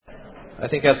I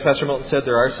think as Pastor Milton said,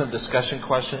 there are some discussion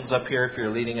questions up here if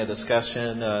you're leading a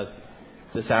discussion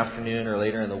this afternoon or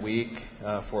later in the week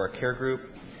for a care group.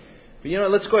 But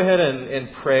let's go ahead and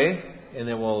pray, and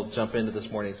then we'll jump into this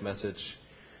morning's message.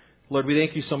 Lord, we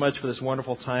thank you so much for this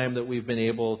wonderful time that we've been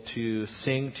able to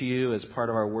sing to you as part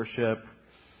of our worship.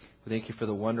 We thank you for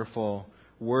the wonderful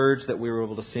words that we were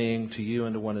able to sing to you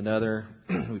and to one another.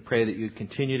 We pray that you'd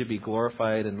continue to be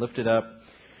glorified and lifted up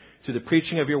through the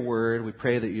preaching of your word. We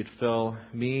pray that you'd fill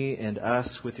me and us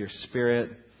with your Spirit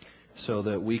so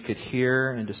that we could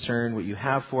hear and discern what you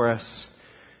have for us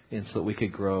and so that we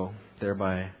could grow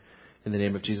thereby. In the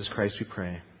name of Jesus Christ we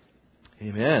pray.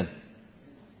 Amen.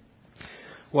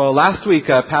 Well, last week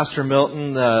Pastor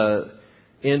Milton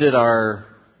ended our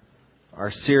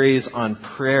series on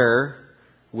prayer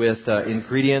with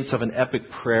ingredients of an epic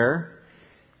prayer.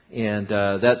 And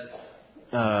that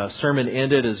sermon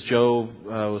ended, as Joe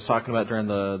was talking about during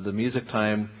the music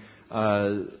time,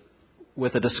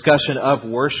 with a discussion of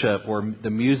worship, or the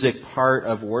music part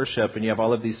of worship. And you have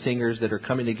all of these singers that are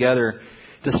coming together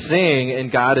to sing, and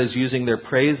God is using their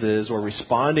praises or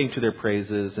responding to their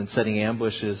praises and setting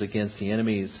ambushes against the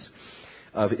enemies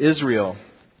of Israel.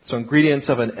 So ingredients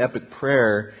of an epic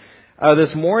prayer.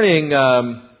 This morning,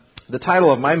 the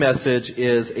title of my message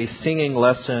is A Singing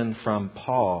Lesson from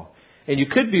Paul. And you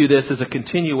could view this as a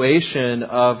continuation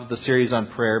of the series on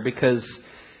prayer, because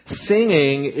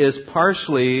singing is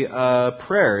partially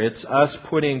prayer. It's us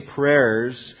putting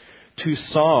prayers to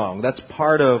song. That's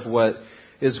part of what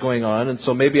is going on. And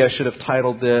so maybe I should have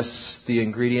titled this The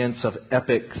Ingredients of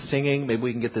Epic Singing. Maybe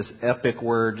we can get this epic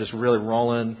word just really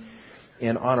rolling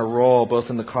and on a roll, both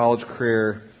in the college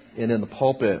career and in the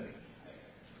pulpit.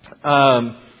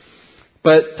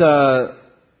 But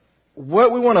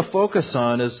what we want to focus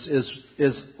on is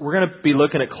we're going to be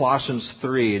looking at Colossians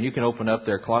 3, and you can open up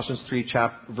there. Colossians 3,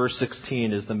 verse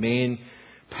 16 is the main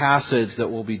passage that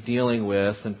we'll be dealing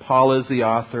with, and Paul is the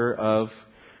author of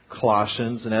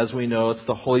Colossians, and as we know, it's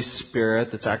the Holy Spirit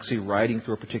that's actually writing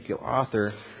through a particular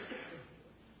author.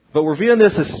 But we're viewing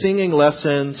this as singing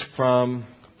lessons from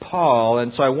Paul,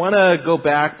 and so I want to go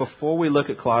back before we look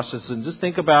at Colossians and just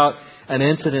think about an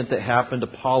incident that happened to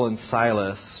Paul and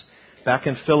Silas back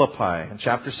in Philippi, in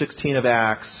chapter 16 of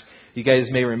Acts. You guys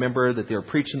may remember that they were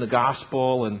preaching the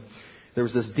gospel, and there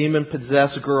was this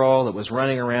demon-possessed girl that was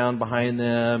running around behind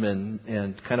them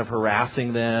and kind of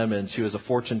harassing them, and she was a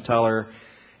fortune teller.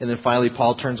 And then finally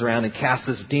Paul turns around and casts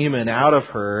this demon out of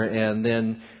her, and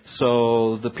then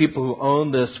so the people who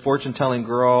own this fortune-telling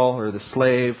girl, or the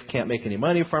slave, can't make any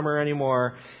money from her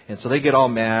anymore, and so they get all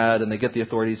mad, and they get the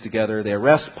authorities together. They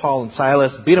arrest Paul and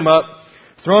Silas, beat them up,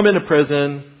 throw them into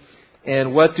prison.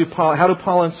 And how do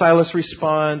Paul and Silas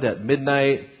respond? At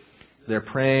midnight, they're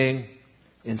praying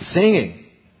and singing,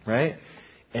 right?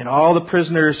 And all the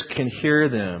prisoners can hear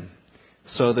them.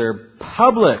 So they're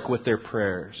public with their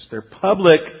prayers. They're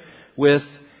public with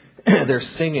their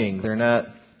singing. They're not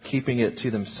keeping it to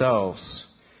themselves.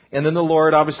 And then the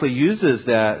Lord obviously uses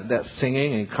that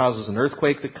singing and causes an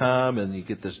earthquake to come, and you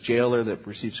get this jailer that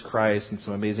receives Christ, and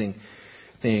some amazing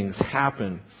things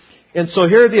happen. And so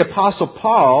here the Apostle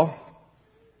Paul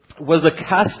was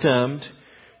accustomed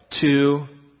to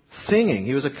singing.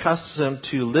 He was accustomed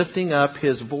to lifting up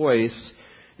his voice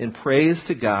in praise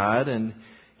to God. And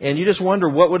you just wonder,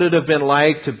 what would it have been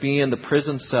like to be in the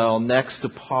prison cell next to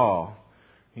Paul?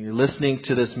 You're listening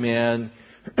to this man.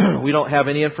 We don't have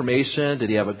any information. Did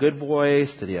he have a good voice?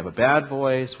 Did he have a bad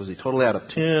voice? Was he totally out of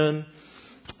tune?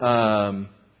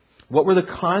 What were the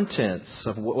contents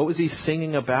of what was he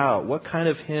singing about? What kind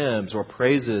of hymns or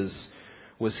praises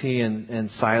was he and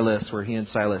Silas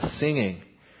singing?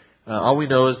 All we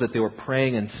know is that they were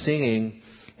praying and singing,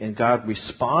 and God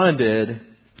responded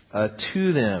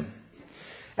to them.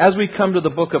 As we come to the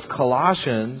book of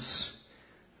Colossians,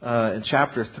 in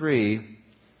chapter 3,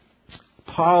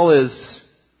 Paul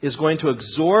is going to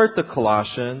exhort the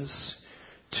Colossians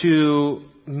to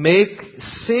make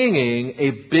singing a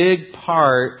big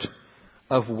part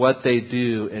of what they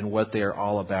do and what they are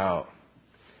all about.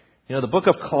 The book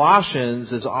of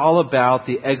Colossians is all about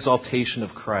the exaltation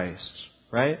of Christ,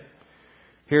 right?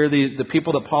 Here the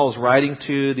people that Paul is writing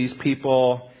to, these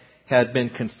people had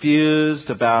been confused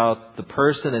about the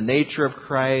person and nature of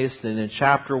Christ. And in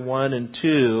chapter 1 and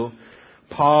 2,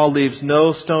 Paul leaves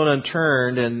no stone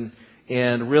unturned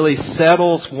and really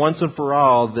settles once and for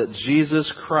all that Jesus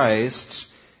Christ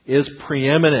is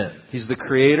preeminent. He's the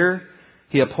Creator.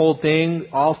 He upholds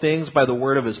all things by the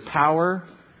word of His power.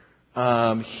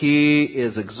 He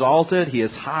is exalted. He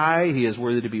is high. He is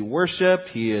worthy to be worshipped.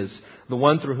 He is the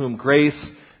one through whom grace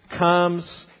comes.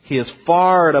 He is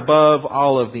far and above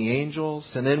all of the angels.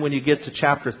 And then when you get to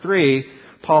chapter 3,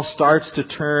 Paul starts to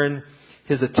turn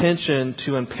his attention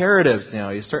to imperatives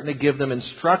now. He's starting to give them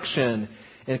instruction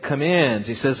and commands.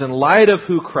 He says, in light of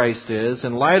who Christ is,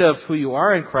 in light of who you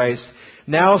are in Christ,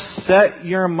 now set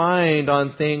your mind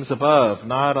on things above,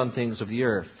 not on things of the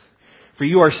earth. For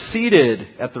you are seated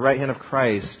at the right hand of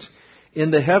Christ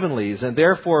in the heavenlies. And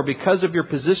therefore, because of your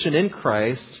position in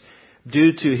Christ,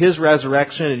 due to His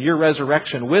resurrection and your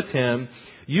resurrection with Him,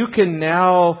 you can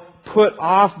now put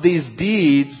off these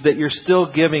deeds that you're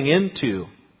still giving into.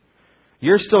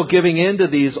 You're still giving into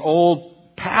these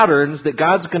old patterns that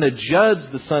God's going to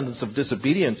judge the sons of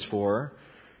disobedience for.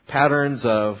 Patterns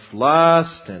of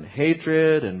lust and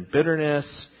hatred and bitterness.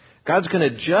 God's going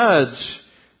to judge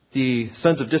the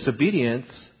sons of disobedience.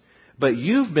 But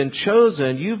you've been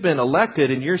chosen, you've been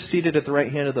elected, and you're seated at the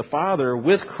right hand of the Father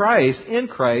with Christ, in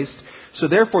Christ. So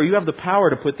therefore you have the power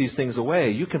to put these things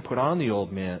away. You can put on the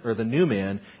old man, or the new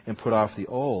man, and put off the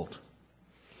old.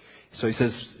 So he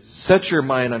says, set your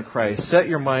mind on Christ, set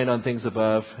your mind on things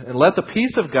above, and let the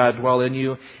peace of God dwell in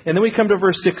you. And then we come to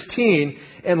verse 16,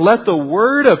 and let the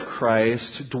word of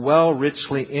Christ dwell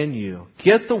richly in you.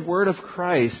 Get the word of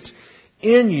Christ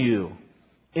in you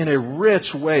in a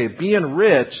rich way. Be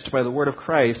enriched by the word of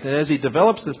Christ. And as he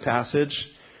develops this passage,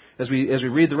 as we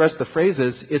read the rest of the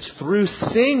phrases, it's through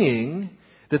singing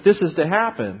that this is to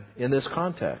happen in this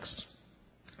context.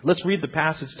 Let's read the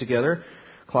passage together.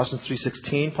 Colossians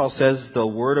 3:16, Paul says,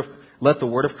 let the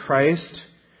word of Christ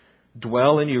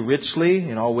dwell in you richly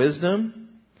in all wisdom,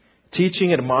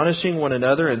 teaching and admonishing one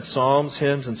another in psalms,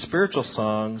 hymns, and spiritual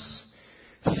songs,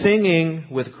 singing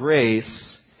with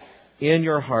grace in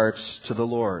your hearts to the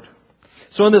Lord.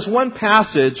 So in this one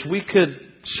passage, we could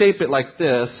shape it like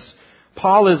this.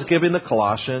 Paul is giving the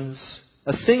Colossians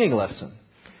a singing lesson.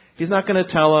 He's not going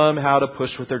to tell them how to push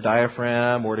with their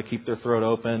diaphragm or to keep their throat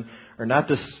open or not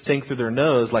to sing through their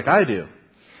nose like I do.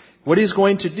 What he's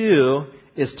going to do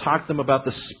is talk to them about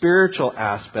the spiritual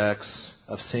aspects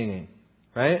of singing,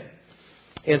 right?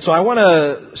 And so I want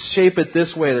to shape it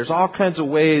this way. There's all kinds of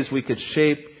ways we could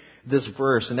shape this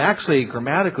verse. And actually,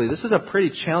 grammatically, this is a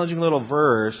pretty challenging little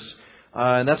verse.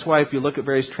 And that's why if you look at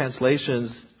various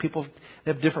translations, people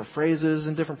have different phrases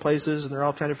in different places, and they're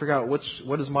all trying to figure out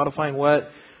what is modifying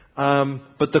what.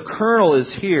 But the kernel is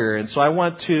here. And so I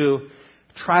want to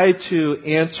try to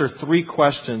answer 3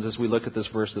 questions as we look at this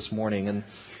verse this morning. And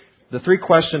the 3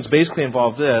 questions basically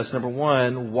involve this. Number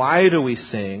 1, why do we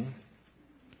sing?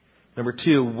 Number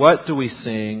 2, what do we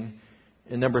sing?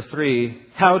 And number 3,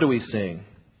 how do we sing?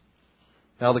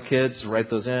 Now the kids write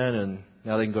those in, and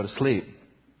now they can go to sleep.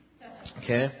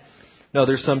 Okay? No,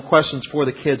 there's some questions for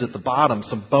the kids at the bottom,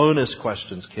 some bonus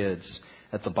questions, kids,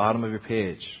 at the bottom of your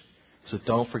page. So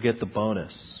don't forget the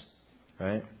bonus,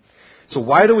 right? So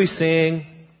why do we sing?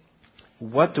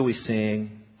 What do we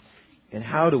sing? And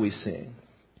how do we sing?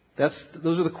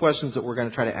 Those are the questions that we're going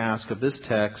to try to ask of this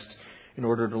text in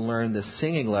order to learn this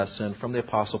singing lesson from the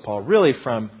Apostle Paul, really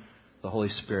from the Holy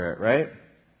Spirit, right?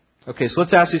 Okay, so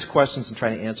let's ask these questions and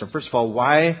try to answer them. First of all,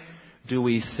 why do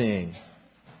we sing?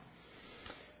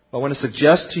 I want to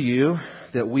suggest to you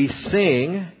that we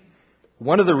sing,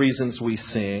 one of the reasons we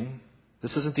sing,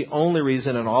 this isn't the only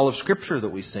reason in all of Scripture that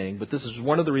we sing, but this is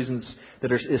one of the reasons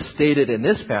that is stated in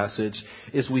this passage,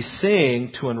 is we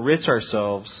sing to enrich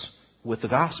ourselves with the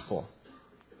gospel.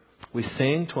 We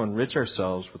sing to enrich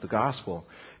ourselves with the gospel.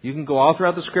 You can go all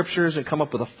throughout the Scriptures and come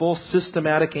up with a full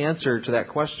systematic answer to that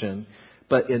question.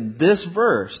 But in this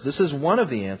verse, this is one of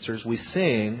the answers. We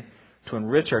sing to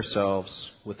enrich ourselves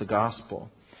with the gospel.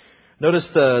 Notice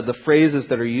the phrases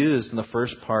that are used in the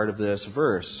first part of this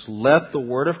verse. Let the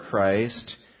word of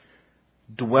Christ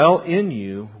dwell in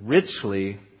you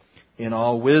richly in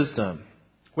all wisdom.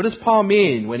 What does Paul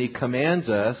mean when he commands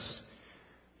us?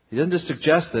 He doesn't just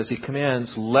suggest this. He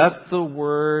commands, let the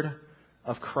word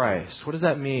of Christ. What does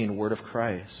that mean, word of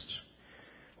Christ?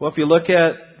 Well, if you look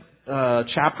at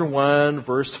chapter 1,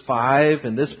 verse 5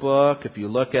 in this book, if you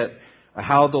look at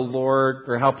how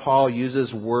how Paul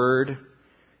uses word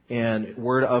and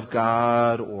word of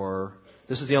God, or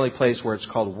this is the only place where it's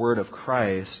called word of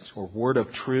Christ or word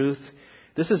of truth.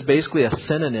 This is basically a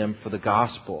synonym for the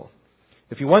gospel.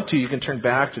 If you want to, you can turn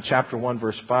back to chapter 1,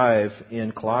 verse 5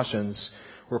 in Colossians,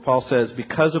 where Paul says,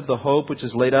 because of the hope which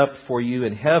is laid up for you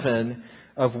in heaven,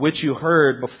 of which you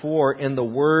heard before in the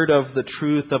word of the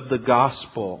truth of the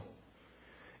gospel.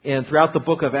 And throughout the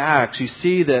book of Acts, you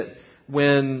see that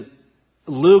when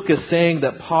Luke is saying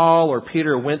that Paul or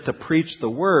Peter went to preach the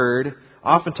word,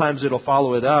 oftentimes it'll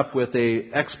follow it up with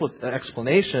an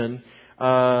explanation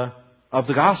of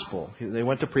the gospel. They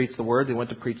went to preach the word, they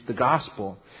went to preach the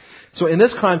gospel. So in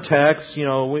this context,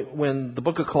 when the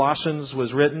book of Colossians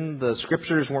was written, the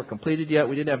scriptures weren't completed yet.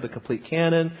 We didn't have the complete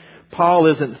canon. Paul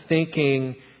isn't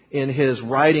thinking in his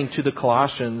writing to the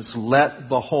Colossians, let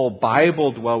the whole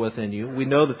Bible dwell within you. We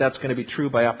know that that's going to be true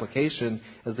by application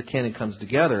as the canon comes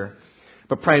together.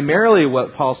 But primarily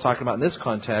what Paul's talking about in this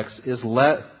context is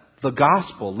let the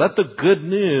gospel, let the good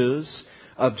news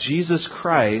of Jesus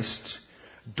Christ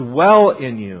dwell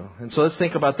in you. And so let's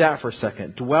think about that for a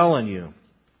second. Dwell in you.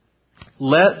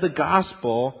 Let the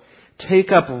gospel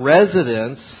take up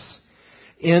residence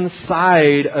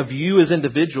inside of you as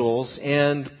individuals,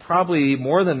 and probably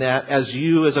more than that, as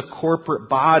you as a corporate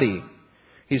body.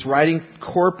 He's writing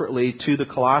corporately to the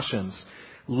Colossians.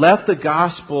 Let the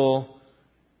gospel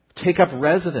take up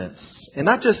residence. And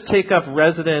not just take up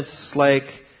residence like,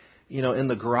 in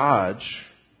the garage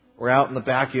or out in the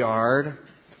backyard.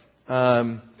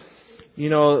 I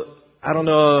don't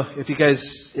know if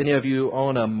any of you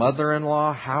own a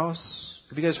mother-in-law house.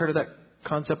 Have you guys heard of that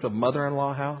concept of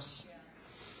mother-in-law house?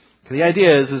 The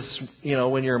idea is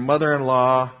when your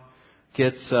mother-in-law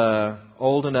gets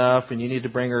old enough and you need to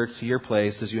bring her to your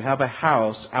place, is you have a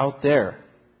house out there,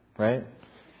 right?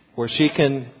 Where she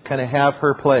can kind of have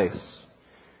her place.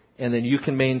 And then you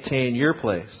can maintain your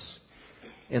place.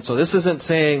 And so this isn't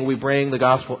saying we bring the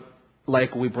gospel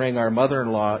like we bring our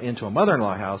mother-in-law into a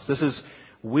mother-in-law house. This is,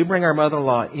 we bring our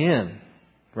mother-in-law in,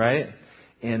 right?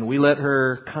 And we let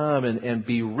her come and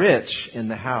be rich in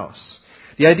the house.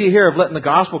 The idea here of letting the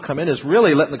gospel come in is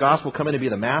really letting the gospel come in and be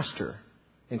the master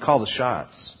and call the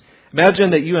shots.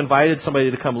 Imagine that you invited somebody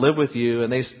to come live with you,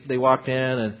 and they walked in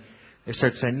and they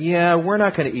start saying, yeah, we're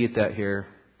not going to eat that here.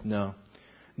 No,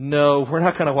 we're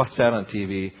not going to watch that on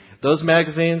TV. Those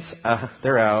magazines,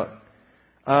 they're out.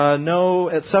 No,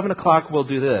 at 7 o'clock we'll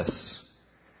do this.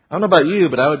 I don't know about you,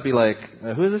 but I would be like,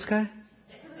 who is this guy?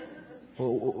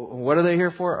 What are they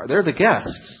here for? They're the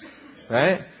guests,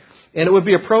 right? And it would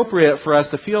be appropriate for us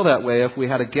to feel that way if we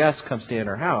had a guest come stay in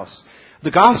our house.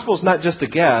 The gospel is not just a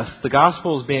guest. The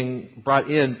gospel is being brought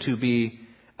in to be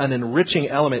an enriching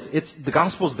element. The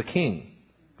gospel is the king,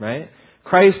 right?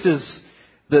 Christ is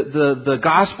the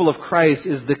gospel of Christ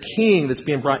is the king that's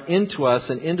being brought into us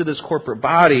and into this corporate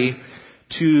body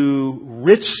to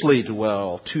richly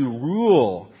dwell, to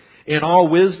rule in all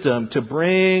wisdom, to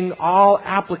bring all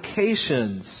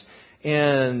applications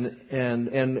and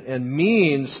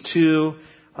means to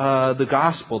the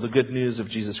gospel, the good news of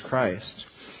Jesus Christ.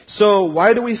 So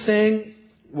why do we sing?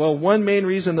 Well, one main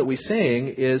reason that we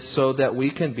sing is so that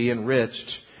we can be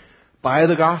enriched by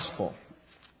the gospel.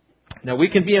 Now, we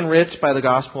can be enriched by the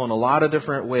gospel in a lot of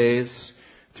different ways,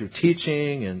 through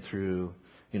teaching and through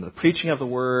the preaching of the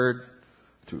word,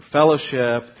 through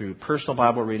fellowship, through personal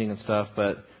Bible reading and stuff.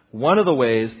 But one of the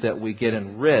ways that we get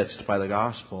enriched by the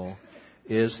gospel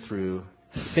is through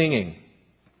singing.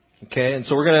 Okay, and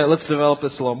so let's develop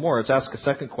this a little more. Let's ask a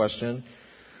second question,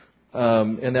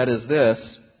 and that is this: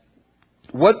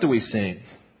 what do we sing?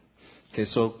 Okay,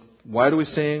 so why do we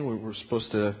sing? We're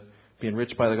supposed to be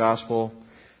enriched by the gospel.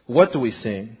 What do we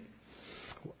sing?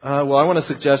 Well, I want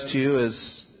to suggest to you as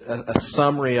a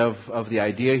summary of the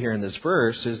idea here in this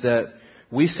verse is that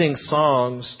we sing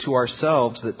songs to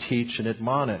ourselves that teach and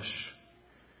admonish.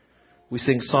 We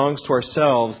sing songs to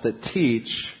ourselves that teach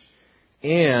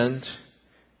and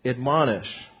admonish.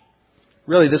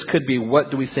 Really, this could be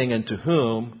what do we sing and to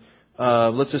whom.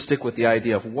 Let's just stick with the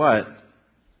idea of what.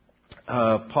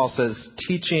 Paul says,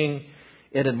 teaching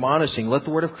and admonishing. Let the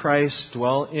word of Christ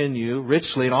dwell in you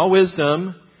richly in all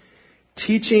wisdom,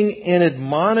 teaching and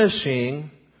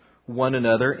admonishing one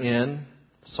another in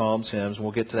psalms, hymns.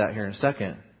 We'll get to that here in a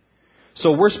second.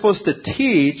 So we're supposed to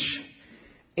teach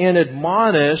and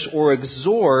admonish or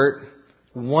exhort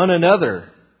one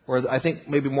another. Or I think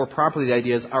maybe more properly the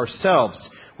idea is ourselves.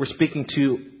 We're speaking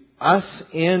to us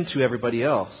and to everybody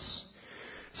else.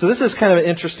 So this is kind of an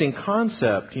interesting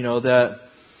concept, that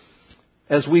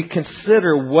as we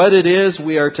consider what it is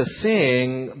we are to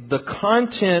sing, the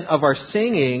content of our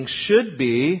singing should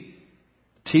be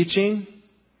teaching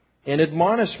and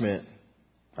admonishment.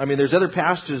 I mean, there's other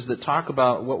passages that talk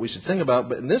about what we should sing about,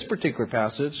 but in this particular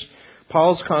passage,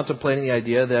 Paul's contemplating the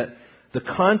idea that the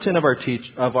content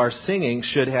of our singing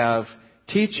should have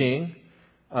teaching.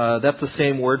 That's the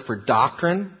same word for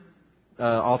doctrine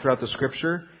all throughout the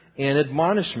Scripture, and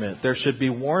admonishment. There should be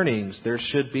warnings. There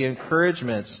should be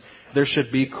encouragements. There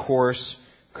should be course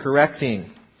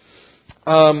correcting.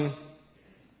 And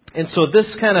so this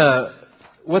kind of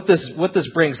what this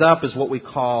brings up is what we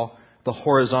call the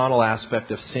horizontal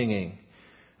aspect of singing.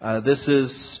 This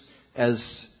is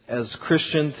as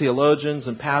Christian theologians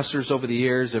and pastors over the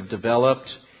years have developed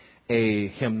a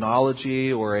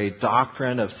hymnology or a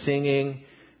doctrine of singing.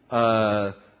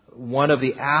 One of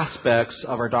the aspects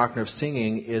of our doctrine of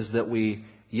singing is that we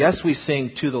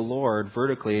sing to the Lord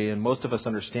vertically, and most of us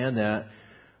understand that,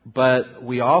 but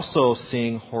we also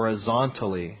sing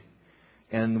horizontally.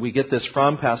 And we get this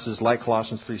from passages like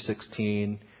Colossians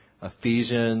 3:16,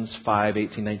 Ephesians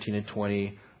 5:18, 19, and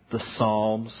 20, the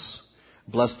Psalms.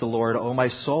 Bless the Lord, O my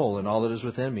soul, and all that is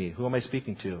within me. Who am I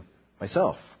speaking to?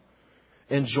 Myself.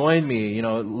 And join me,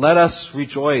 let us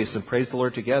rejoice and praise the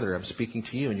Lord together. I'm speaking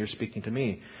to you and you're speaking to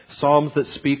me. Psalms that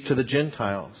speak to the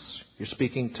Gentiles. You're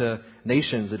speaking to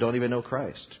nations that don't even know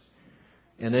Christ.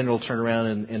 And then it'll turn around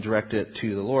and direct it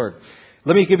to the Lord.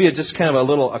 Let me give you just kind of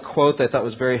a quote that I thought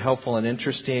was very helpful and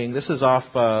interesting. This is off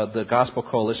the Gospel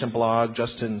Coalition blog.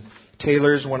 Justin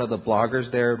Taylor's one of the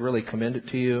bloggers there. I'd really commend it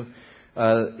to you.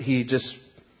 He just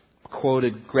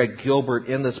quoted Greg Gilbert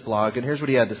in this blog. And here's what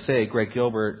he had to say, Greg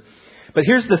Gilbert. But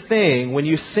here's the thing. When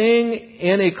you sing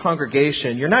in a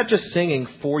congregation, you're not just singing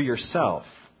for yourself.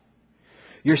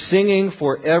 You're singing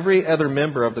for every other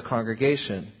member of the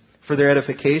congregation, for their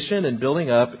edification and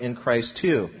building up in Christ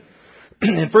too.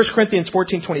 In 1 Corinthians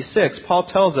 14:26, Paul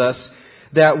tells us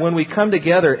that when we come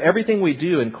together, everything we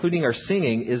do, including our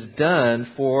singing, is done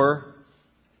for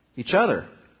each other.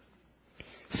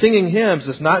 Singing hymns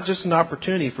is not just an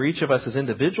opportunity for each of us as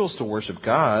individuals to worship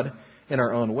God in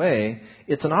our own way.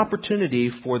 It's an opportunity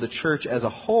for the church as a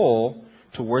whole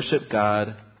to worship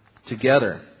God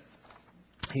together.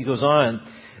 He goes on,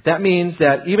 that means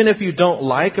that even if you don't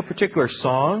like a particular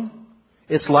song,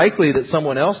 it's likely that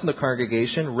someone else in the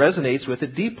congregation resonates with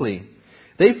it deeply.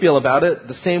 They feel about it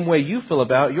the same way you feel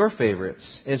about your favorites.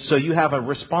 And so you have a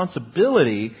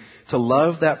responsibility to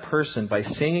love that person by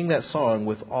singing that song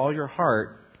with all your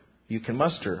heart you can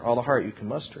muster, all the heart you can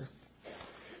muster.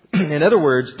 In other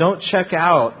words, don't check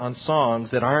out on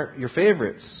songs that aren't your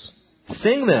favorites.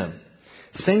 Sing them.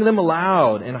 Sing them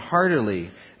aloud and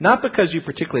heartily. Not because you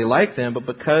particularly like them, but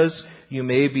because you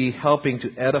may be helping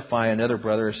to edify another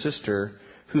brother or sister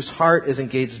whose heart is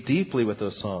engaged deeply with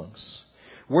those songs.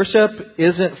 Worship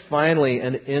isn't finally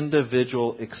an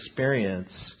individual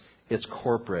experience. It's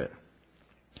corporate.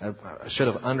 I should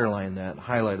have underlined that,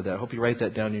 highlighted that. I hope you write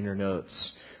that down in your notes.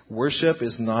 Worship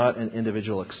is not an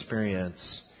individual experience.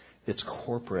 It's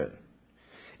corporate.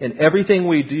 And everything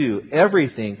we do,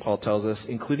 everything, Paul tells us,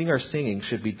 including our singing,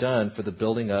 should be done for the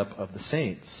building up of the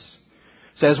saints.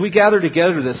 So as we gather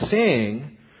together to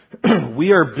sing,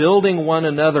 we are building one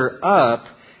another up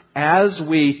as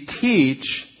we teach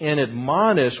and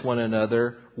admonish one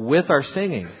another with our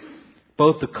singing,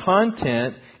 both the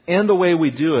content and the way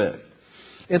we do it.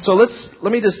 And so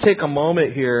let me just take a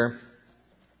moment here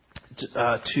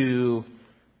to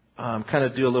kind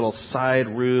of do a little side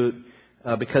route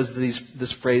because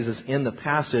this phrase is in the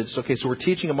passage. Okay, so we're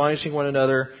teaching, admonishing one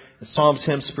another, Psalms,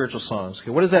 hymns, spiritual songs.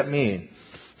 Okay, what does that mean?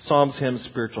 Psalms, hymns,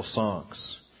 spiritual songs.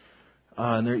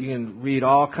 And there, you can read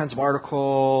all kinds of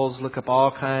articles, look up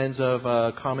all kinds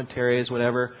of commentaries,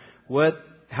 whatever.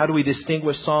 How do we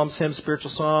distinguish Psalms, hymns,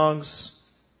 spiritual songs?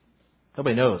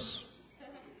 Nobody knows.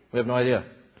 We have no idea.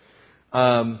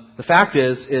 The fact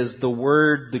is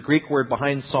the Greek word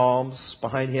behind Psalms,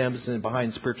 behind hymns, and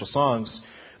behind spiritual songs,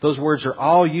 those words are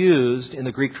all used in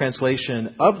the Greek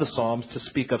translation of the Psalms to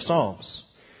speak of Psalms.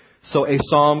 So a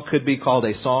psalm could be called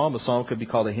a psalm could be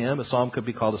called a hymn, a psalm could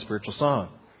be called a spiritual song.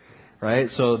 Right?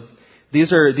 So these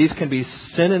can be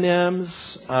synonyms.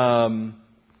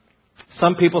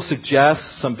 Some people suggest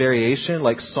some variation,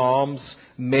 like Psalms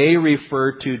may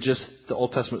refer to just the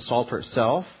Old Testament Psalter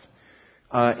itself.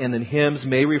 And then hymns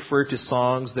may refer to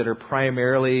songs that are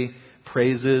primarily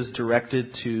praises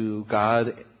directed to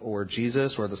God or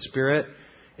Jesus or the Spirit.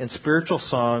 And spiritual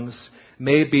songs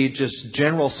may be just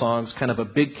general songs, kind of a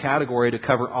big category to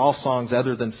cover all songs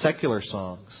other than secular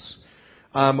songs.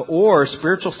 Or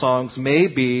spiritual songs may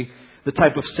be the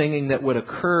type of singing that would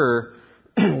occur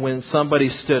when somebody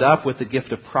stood up with the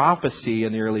gift of prophecy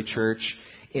in the early church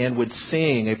and would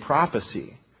sing a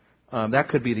prophecy. That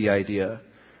could be the idea.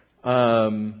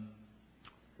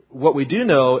 What we do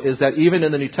know is that even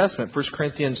in the New Testament, 1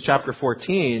 Corinthians chapter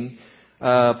 14,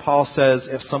 Paul says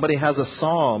if somebody has a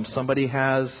psalm, somebody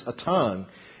has a tongue.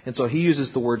 And so he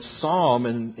uses the word psalm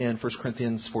in 1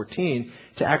 Corinthians 14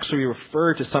 to actually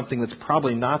refer to something that's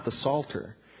probably not the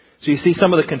Psalter. So you see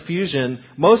some of the confusion.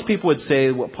 Most people would say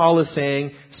what Paul is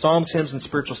saying, psalms, hymns, and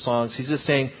spiritual songs, he's just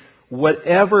saying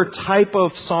whatever type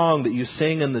of song that you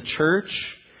sing in the church,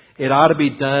 it ought to be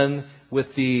done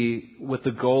with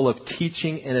the goal of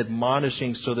teaching and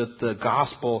admonishing so that the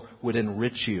gospel would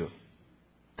enrich you.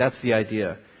 That's the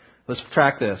idea. Let's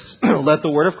track this. Let the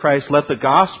word of Christ, let the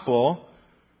gospel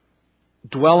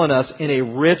dwell in us in a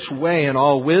rich way in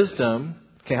all wisdom.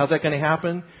 Okay, how's that going to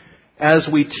happen? As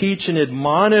we teach and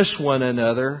admonish one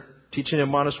another. Teach and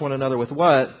admonish one another with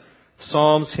what?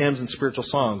 Psalms, hymns, and spiritual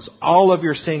songs. All of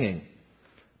your singing.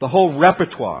 The whole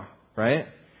repertoire, right?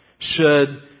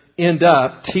 Should end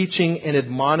up teaching and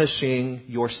admonishing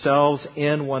yourselves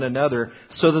and one another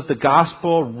so that the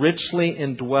gospel richly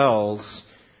indwells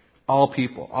all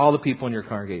people, all the people in your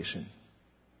congregation.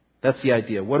 That's the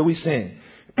idea. What do we sing?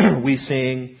 We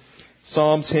sing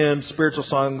psalms, hymns, spiritual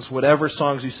songs, whatever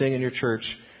songs you sing in your church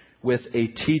with a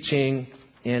teaching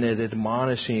and an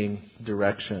admonishing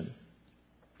direction.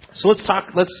 So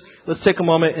let's take a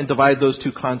moment and divide those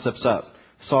two concepts up.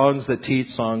 Songs that teach,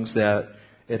 songs that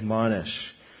admonish.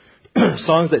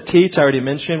 Songs that teach, I already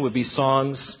mentioned, would be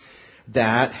songs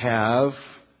that have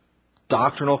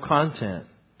doctrinal content.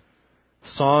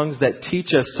 Songs that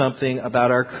teach us something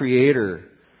about our Creator.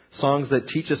 Songs that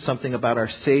teach us something about our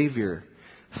Savior.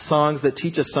 Songs that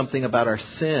teach us something about our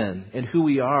sin and who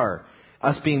we are.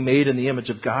 Us being made in the image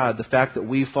of God. The fact that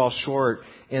we fall short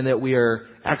and that we are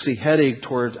actually heading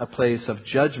towards a place of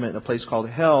judgment, a place called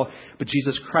hell. But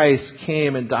Jesus Christ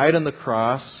came and died on the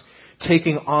cross,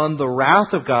 taking on the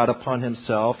wrath of God upon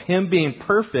Himself. Him being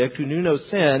perfect, who knew no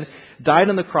sin, died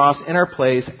on the cross in our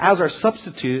place as our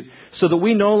substitute so that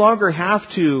we no longer have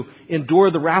to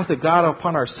endure the wrath of God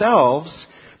upon ourselves.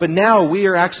 But now we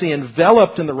are actually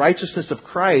enveloped in the righteousness of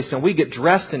Christ, and we get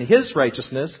dressed in His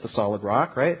righteousness, the solid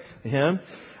rock, right? Him.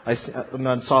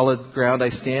 On solid ground I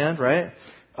stand, right?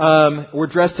 We're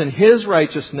dressed in His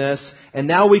righteousness, and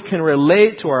now we can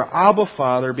relate to our Abba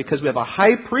Father because we have a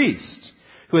high priest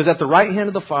who is at the right hand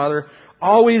of the Father,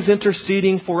 always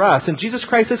interceding for us. And Jesus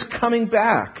Christ is coming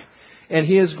back, and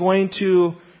He is going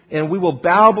to, and we will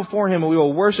bow before Him, and we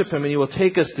will worship Him, and He will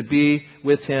take us to be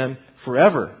with Him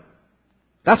forever.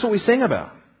 That's what we sing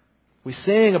about. We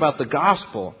sing about the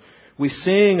gospel. We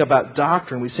sing about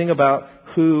doctrine. We sing about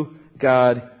who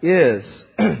God is.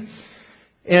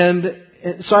 And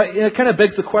so it kind of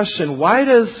begs the question, why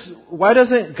is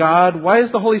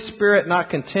the Holy Spirit not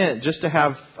content just to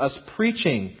have us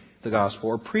preaching the gospel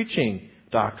or preaching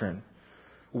doctrine?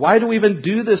 Why do we even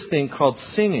do this thing called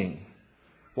singing?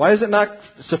 Why is it not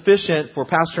sufficient for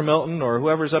Pastor Milton or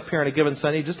whoever's up here on a given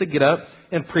Sunday just to get up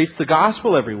and preach the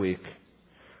gospel every week?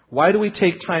 Why do we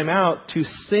take time out to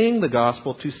sing the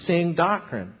gospel, to sing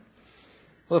doctrine?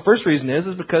 Well, the first reason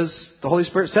is because the Holy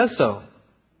Spirit says so,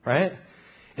 right?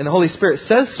 And the Holy Spirit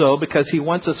says so because He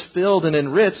wants us filled and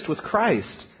enriched with Christ.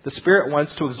 The Spirit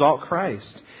wants to exalt Christ.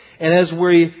 And as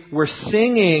we're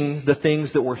singing the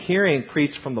things that we're hearing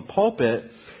preached from the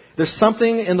pulpit, there's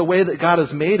something in the way that God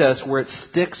has made us where it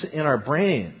sticks in our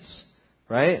brains,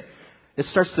 right? It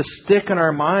starts to stick in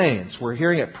our minds. We're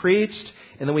hearing it preached,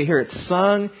 and then we hear it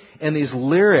sung, and these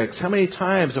lyrics. How many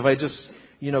times have I just,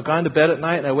 gone to bed at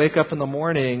night and I wake up in the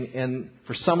morning and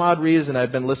for some odd reason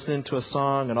I've been listening to a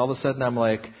song and all of a sudden I'm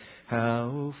like,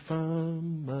 how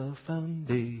firm a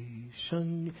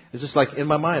foundation. It's just like in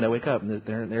my mind I wake up and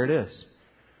there it is.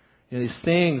 These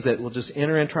things that will just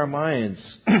enter into our minds.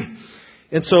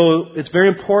 And so it's very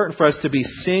important for us to be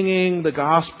singing the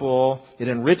gospel. It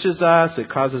enriches us.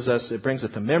 It brings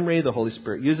it to memory. The Holy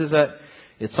Spirit uses it.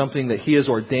 It's something that He has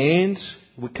ordained.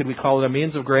 Could we call it a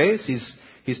means of grace?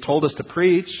 He's told us to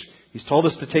preach. He's told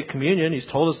us to take communion. He's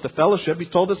told us to fellowship. He's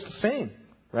told us to sing,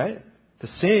 right? To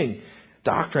sing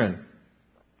doctrine.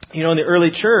 In the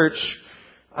early church,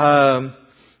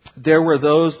 there were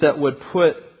those that would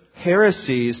put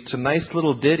heresies to nice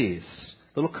little ditties,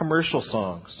 little commercial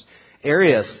songs.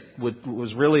 Arius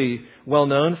was really well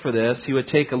known for this. He would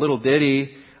take a little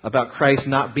ditty about Christ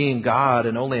not being God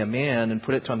and only a man and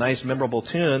put it to a nice memorable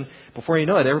tune. Before you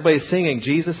know it, everybody's singing,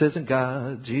 Jesus isn't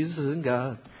God, Jesus isn't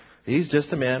God. He's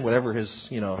just a man, whatever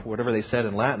they said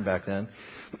in Latin back then.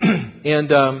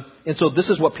 And so this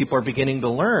is what people are beginning to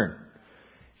learn.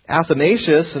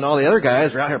 Athanasius and all the other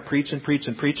guys are out here preaching.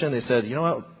 They said, you know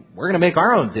what, we're going to make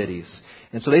our own ditties.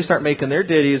 And so they start making their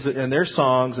ditties and their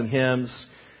songs and hymns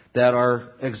that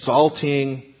are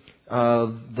exalting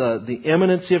the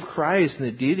imminency of Christ and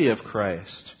the deity of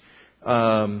Christ.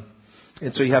 And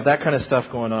so you have that kind of stuff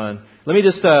going on. Let me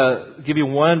just give you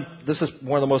one. This is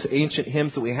one of the most ancient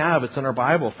hymns that we have. It's in our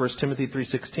Bible, 1 Timothy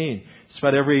 3:16. Just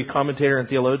about every commentator and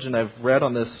theologian I've read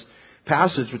on this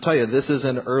passage would tell you this is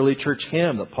an early church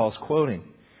hymn that Paul's quoting.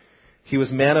 He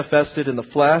was manifested in the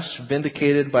flesh,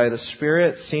 vindicated by the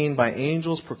Spirit, seen by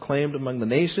angels, proclaimed among the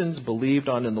nations, believed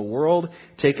on in the world,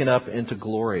 taken up into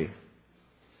glory.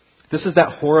 This is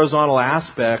that horizontal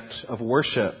aspect of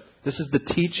worship. This is the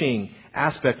teaching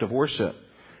aspect of worship.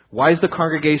 Why is the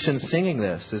congregation singing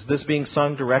this? Is this being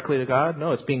sung directly to God?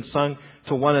 No, it's being sung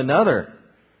to one another.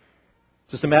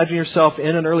 Just imagine yourself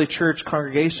in an early church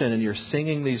congregation and you're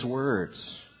singing these words.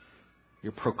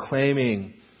 You're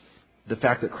proclaiming the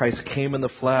fact that Christ came in the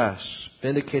flesh,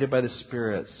 vindicated by the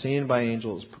Spirit, seen by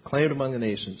angels, proclaimed among the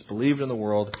nations, believed in the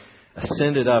world,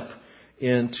 ascended up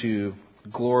into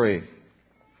glory.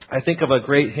 I think of a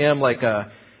great hymn like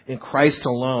In Christ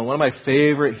Alone, one of my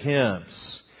favorite hymns.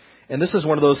 And this is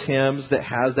one of those hymns that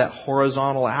has that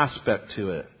horizontal aspect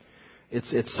to it.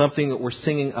 It's something that we're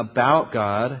singing about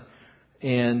God,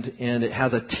 and it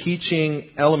has a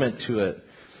teaching element to it.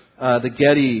 The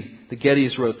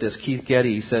Gettys wrote this. Keith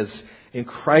Getty says, in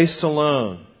Christ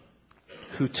alone,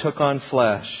 who took on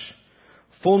flesh,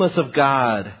 fullness of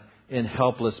God in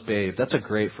helpless babe. That's a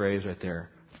great phrase right there.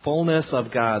 Fullness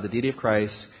of God, the deity of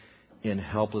Christ in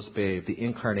helpless babe, the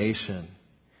incarnation.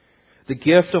 The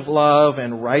gift of love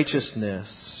and righteousness,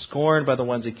 scorned by the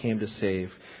ones He came to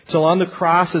save. Till on the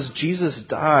cross as Jesus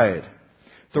died,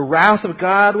 the wrath of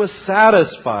God was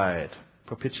satisfied.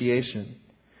 Propitiation.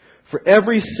 For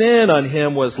every sin on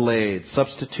Him was laid.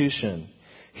 Substitution.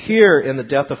 Here in the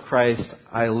death of Christ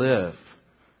I live.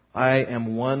 I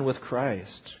am one with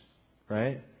Christ.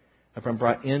 Right? I've been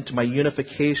brought into my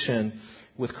unification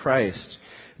with Christ.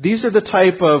 These are the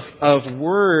type of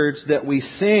words that we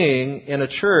sing in a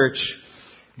church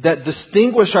that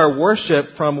distinguish our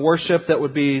worship from worship that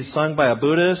would be sung by a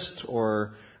Buddhist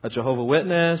or a Jehovah's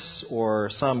Witness or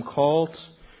some cult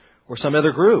or some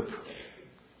other group.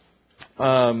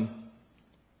 One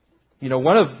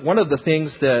of the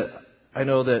things that I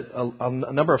know that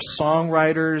a number of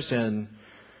songwriters and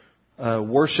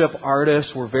worship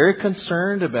artists were very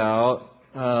concerned about,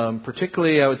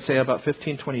 particularly I would say about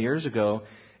 15, 20 years ago,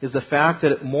 is the fact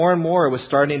that more and more it was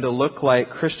starting to look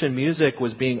like Christian music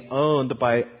was being owned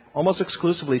by almost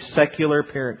exclusively secular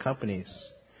parent companies.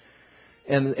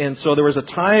 And so there was a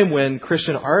time when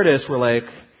Christian artists were like,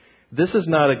 this is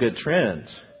not a good trend.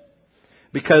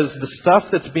 Because the stuff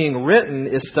that's being written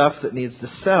is stuff that needs to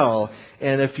sell.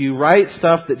 And if you write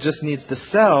stuff that just needs to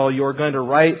sell, you're going to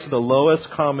write to the lowest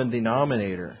common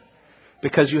denominator.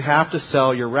 Because you have to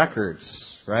sell your records,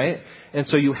 right? And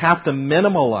so you have to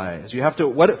minimalize. You have to,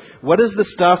 what is the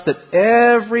stuff that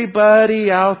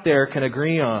everybody out there can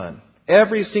agree on?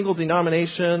 Every single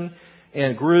denomination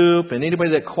and group and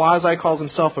anybody that quasi calls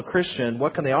himself a Christian,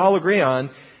 what can they all agree on?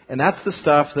 And that's the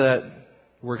stuff that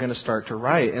we're going to start to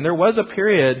write. And there was a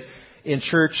period in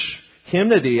church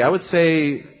hymnody, I would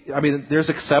say, there's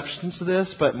exceptions to this,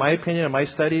 but my opinion and my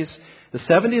studies, the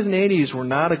 70s and 80s were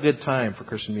not a good time for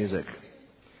Christian music.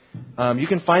 You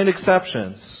can find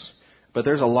exceptions, but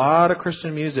there's a lot of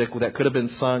Christian music that could have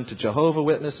been sung to Jehovah's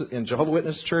Witnesses in Jehovah's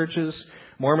Witness churches,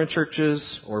 Mormon churches,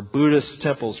 or Buddhist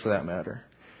temples for that matter.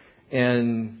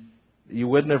 And you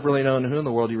wouldn't have really known who in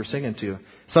the world you were singing to.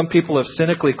 Some people have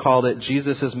cynically called it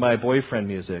Jesus is my boyfriend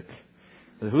music.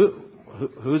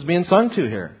 Who's being sung to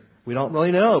here? We don't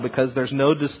really know because there's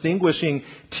no distinguishing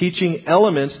teaching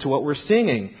elements to what we're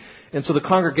singing. And so the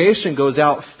congregation goes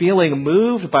out feeling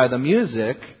moved by the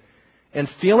music and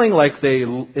feeling like they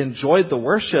enjoyed the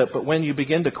worship. But when you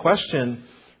begin to question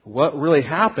what really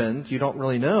happened, you don't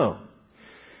really know.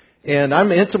 And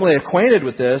I'm intimately acquainted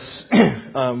with this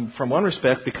from one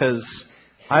respect because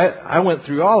I went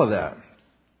through all of that.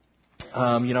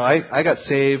 I got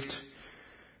saved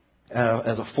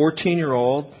as a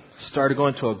 14-year-old, started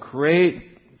going to a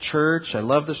great church. I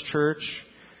love this church.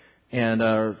 And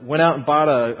went out and bought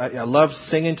I loved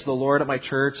singing to the Lord at my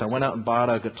church. I went out and bought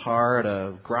a guitar at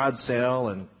a garage sale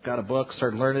and got a book,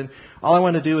 started learning. All I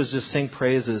wanted to do was just sing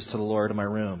praises to the Lord in my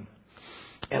room.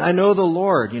 And I know the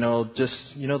Lord,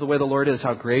 the way the Lord is,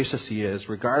 how gracious He is,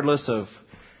 regardless of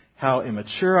how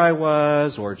immature I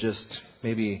was or just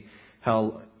maybe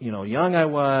how, young I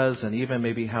was and even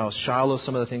maybe how shallow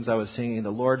some of the things I was singing. The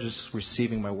Lord just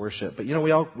receiving my worship. But,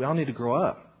 we all need to grow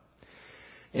up.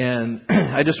 And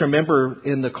I just remember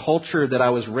in the culture that I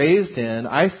was raised in,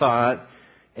 I thought,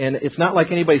 and it's not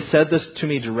like anybody said this to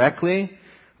me directly,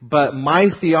 but my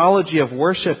theology of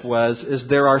worship is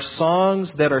there are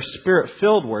songs that are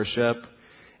Spirit-filled worship,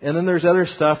 and then there's other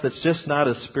stuff that's just not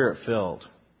as Spirit-filled.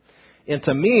 And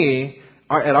to me,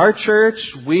 at our church,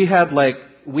 we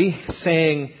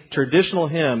sang traditional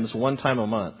hymns one time a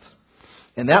month.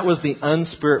 And that was the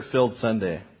unspirit-filled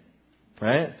Sunday,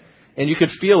 right? And you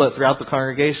could feel it throughout the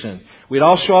congregation. We'd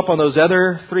all show up on those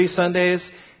other 3 Sundays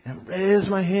and raise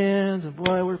my hands, and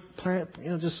boy, we're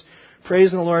just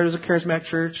praising the Lord. As a charismatic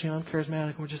church, I'm charismatic,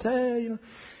 and we're just, hey,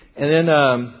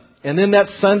 and then that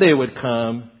Sunday would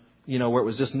come, where it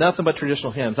was just nothing but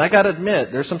traditional hymns. I got to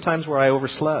admit, there's some times where I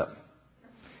overslept.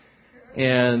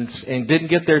 and didn't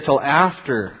get there till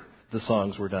after the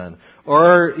songs were done.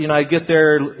 Or, I'd get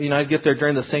there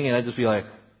during the singing, and I'd just be like,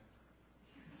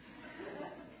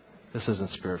 this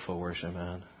isn't spiritual worship,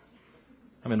 man.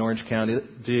 I'm in Orange County.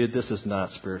 Dude, this is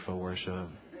not spiritual worship.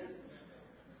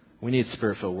 We need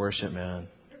spiritual worship, man.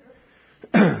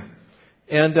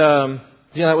 And,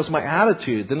 that was my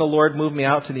attitude. Then the Lord moved me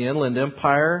out to the Inland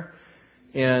Empire,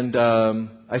 and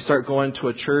I started going to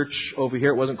a church over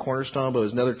here. It wasn't Cornerstone, but it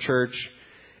was another church.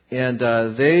 And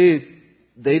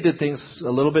they did things a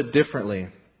little bit differently.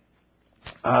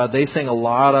 They sang a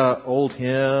lot of old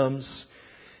hymns,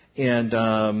 and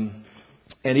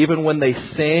even when they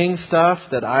sang stuff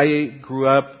that I grew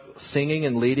up singing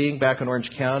and leading back in Orange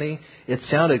County, it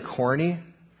sounded corny,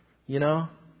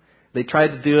 They tried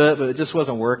to do it, but it just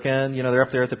wasn't working. They're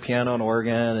up there at the piano and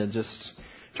organ and just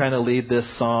trying to lead this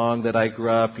song that I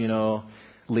grew up,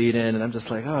 leading. And I'm just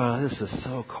like, oh, this is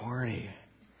so corny.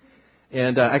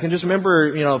 And I can just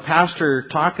remember, pastor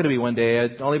talking to me one day.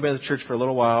 I'd only been in the church for a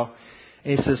little while.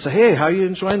 And he says, so, hey, how are you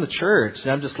enjoying the church?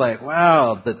 And I'm just like,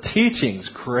 wow, the teaching's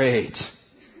great.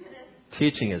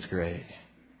 Teaching is great.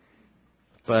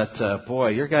 But, boy,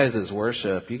 your guys'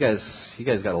 worship, you guys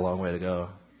got a long way to go.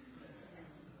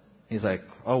 He's like,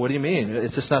 oh, what do you mean?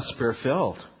 It's just not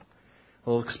spirit-filled.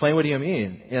 Well, explain what do you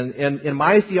mean? And in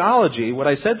my theology, what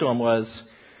I said to him was,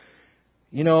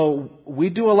 we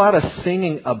do a lot of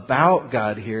singing about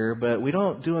God here, but we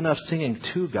don't do enough singing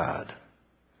to God.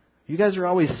 You guys are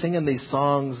always singing these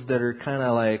songs that are kind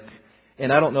of like,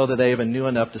 and I don't know that I even knew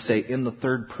enough to say in the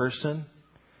third person.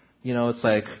 It's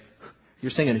like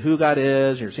you're singing who God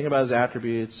is, you're singing about His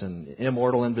attributes and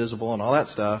immortal, invisible, and all that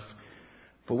stuff.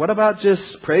 But what about just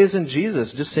praising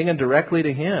Jesus, just singing directly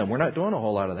to Him? We're not doing a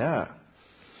whole lot of that.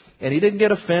 And he didn't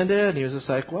get offended. He was just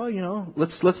like, well,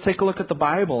 let's take a look at the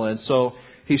Bible. And so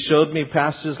he showed me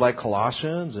passages like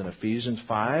Colossians and Ephesians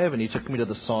 5, and he took me to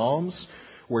the Psalms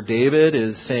where David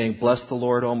is saying, bless the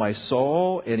Lord, O my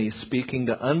soul, and he's speaking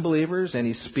to unbelievers, and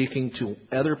he's speaking to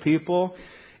other people.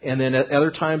 And then at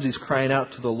other times he's crying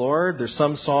out to the Lord. There's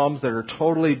some Psalms that are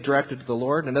totally directed to the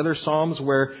Lord, and other Psalms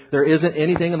where there isn't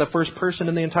anything in the first person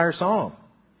in the entire Psalm.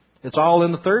 It's all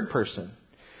in the third person.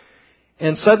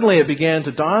 And suddenly it began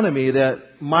to dawn on me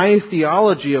that my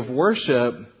theology of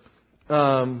worship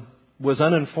was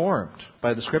uninformed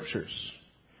by the Scriptures.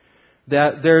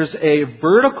 That there's a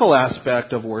vertical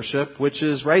aspect of worship, which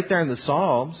is right there in the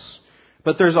Psalms,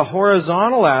 but there's a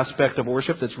horizontal aspect of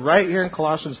worship that's right here in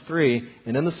Colossians 3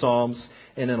 and in the Psalms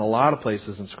and in a lot of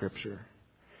places in Scripture.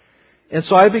 And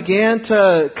so I began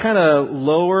to kind of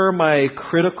lower my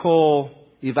critical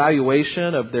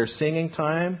evaluation of their singing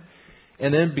time,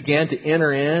 and then began to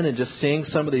enter in and just sing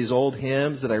some of these old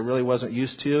hymns that I really wasn't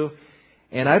used to.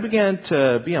 And I began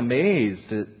to be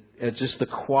amazed at just the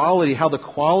quality, how the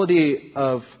quality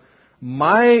of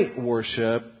my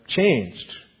worship changed.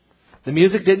 The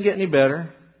music didn't get any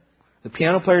better. The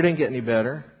piano player didn't get any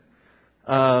better.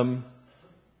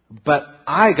 But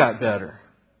I got better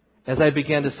as I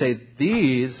began to say,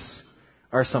 these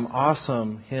are some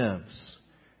awesome hymns,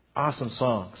 awesome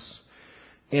songs.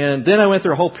 And then I went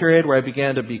through a whole period where I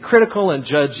began to be critical and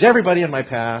judge everybody in my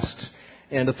past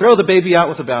and to throw the baby out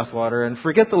with the bathwater and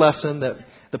forget the lesson that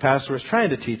the pastor was trying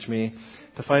to teach me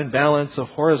to find balance of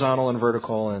horizontal and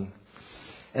vertical. And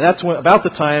that's about the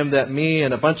time that me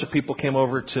and a bunch of people came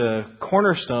over to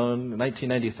Cornerstone in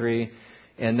 1993.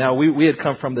 And now we had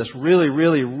come from this really,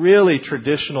 really, really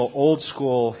traditional old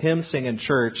school hymn singing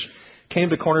church, came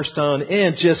to Cornerstone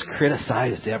and just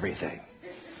criticized everything.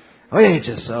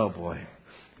 Oh boy.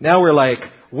 Now we're like,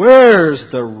 where's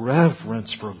the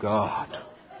reverence for God?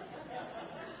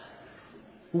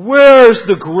 Where's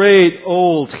the great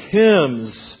old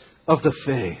hymns of the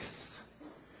faith?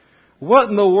 What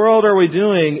in the world are we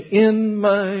doing? In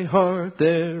my heart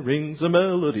there rings a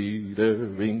melody, there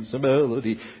rings a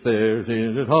melody, there's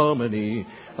in harmony.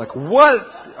 Like, what?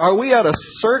 Are we at a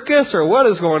circus or what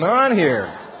is going on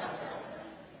here?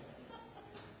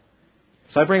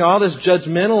 So I bring all this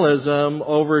judgmentalism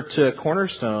over to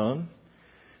Cornerstone,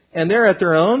 and they're at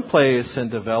their own place in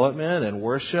development and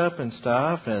worship and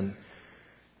stuff, and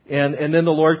then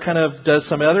the Lord kind of does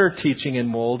some other teaching and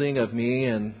molding of me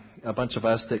and a bunch of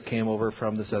us that came over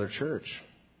from this other church.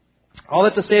 All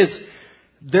that to say is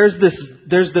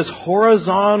there's this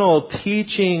horizontal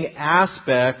teaching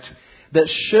aspect that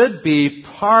should be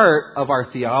part of our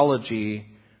theology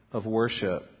of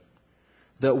worship.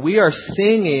 That we are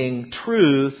singing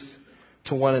truth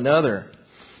to one another.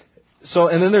 So,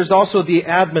 and then there's also the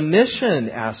admonition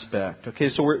aspect.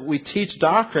 Okay, so we teach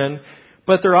doctrine,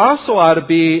 but there also ought to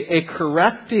be a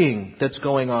correcting that's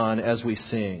going on as we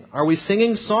sing. Are we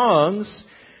singing songs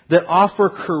that offer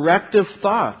corrective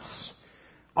thoughts.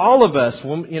 All of us,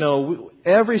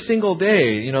 every single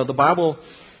day, the Bible,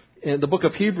 in the book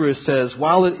of Hebrews says,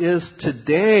 while it is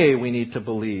today we need to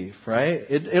believe, right?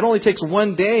 It only takes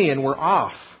one day and we're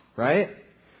off, right?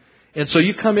 And so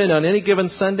you come in on any given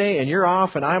Sunday and you're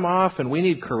off and I'm off and we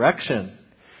need correction.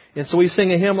 And so we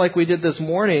sing a hymn like we did this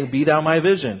morning, Be Thou My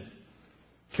Vision.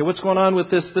 Okay, what's going on with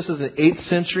this? This is an 8th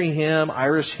century hymn,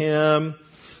 Irish hymn.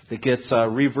 It gets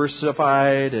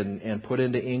reversified and put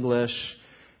into English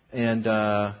and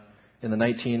in the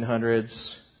 1900s.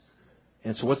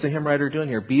 And so what's the hymn writer doing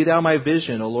here? Be Thou my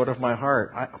vision, O Lord of my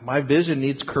heart. My vision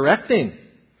needs correcting.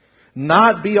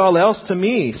 Not be all else to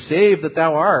me, save that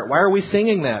Thou art. Why are we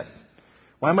singing that?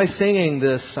 Why am I singing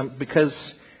this? Because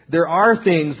there are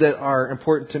things that are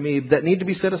important to me that need to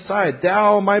be set aside.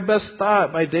 Thou, my best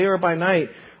thought, by day or by night,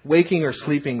 waking or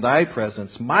sleeping, Thy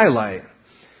presence, my light.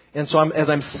 And so as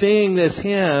I'm singing this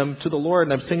hymn to the Lord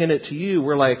and I'm singing it to you,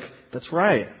 we're like, that's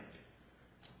right.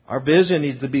 Our vision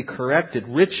needs to be corrected.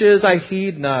 Riches I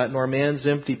heed not, nor man's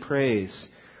empty praise.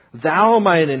 Thou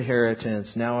mine inheritance,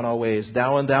 now and always.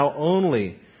 Thou and Thou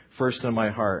only, first in my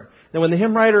heart. Now when the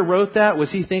hymn writer wrote that, was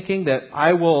he thinking that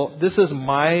this is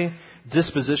my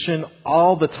disposition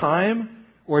all the time?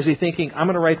 Or is he thinking, I'm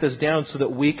going to write this down so that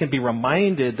we can be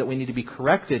reminded that we need to be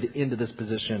corrected into this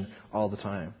position all the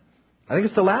time? I think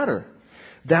it's the latter.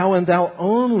 Thou and Thou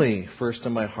only, first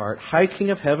in my heart. High King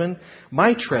of heaven,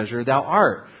 my treasure, Thou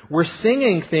art. We're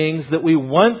singing things that we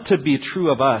want to be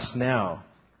true of us now.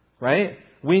 Right?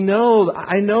 I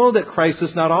know that Christ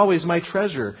is not always my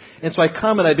treasure. And so I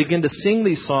come and I begin to sing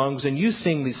these songs and you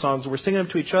sing these songs. And we're singing them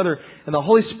to each other. And the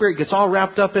Holy Spirit gets all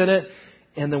wrapped up in it.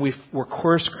 And then we're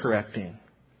course correcting.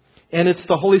 And it's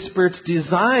the Holy Spirit's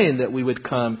design that we would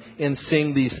come and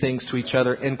sing these things to each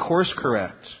other and course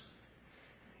correct.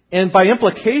 And by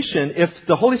implication, if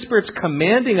the Holy Spirit's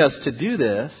commanding us to do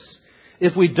this,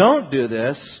 if we don't do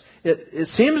this, it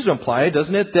seems to imply,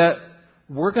 doesn't it, that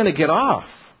we're going to get off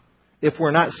if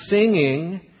we're not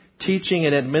singing, teaching,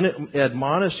 and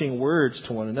admonishing words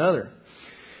to one another.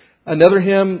 Another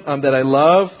hymn that I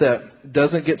love that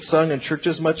doesn't get sung in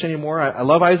churches much anymore, I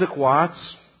love Isaac Watts.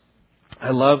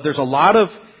 There's a lot of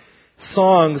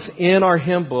songs in our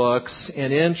hymn books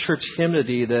and in church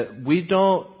hymnody that we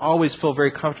don't always feel very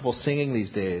comfortable singing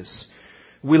these days.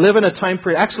 We live in a time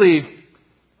period. Actually,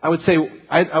 I would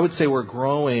say we're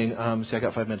growing. I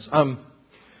got 5 minutes.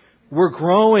 We're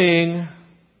growing.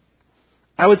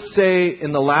 I would say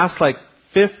in the last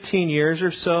 15 years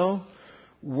or so,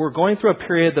 we're going through a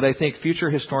period that I think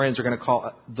future historians are going to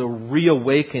call the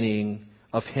reawakening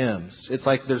of hymns. It's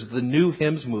like there's the new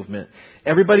hymns movement.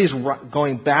 Everybody's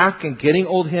going back and getting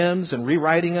old hymns and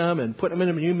rewriting them and putting them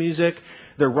into new music.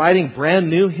 They're writing brand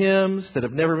new hymns that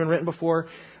have never been written before.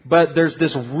 But there's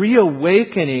this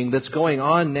reawakening that's going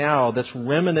on now that's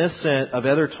reminiscent of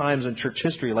other times in church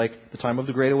history, like the time of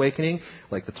the Great Awakening,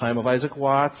 like the time of Isaac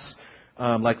Watts,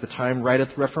 like the time right at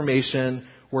the Reformation,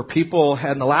 where people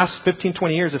had in the last 15,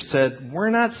 20 years have said, we're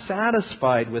not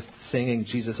satisfied with singing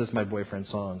Jesus is my boyfriend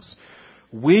songs.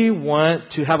 We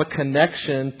want to have a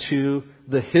connection to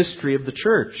the history of the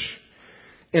church.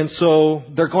 And so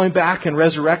they're going back and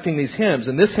resurrecting these hymns.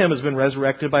 And this hymn has been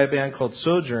resurrected by a band called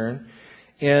Sojourn.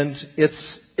 And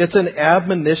it's an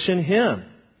admonition hymn.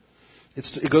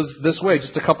 It goes this way,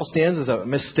 just a couple stanzas of it.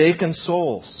 Mistaken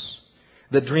souls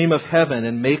that dream of heaven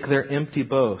and make their empty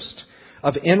boast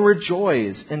of inward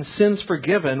joys and sins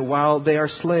forgiven while they are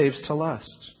slaves to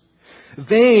lust.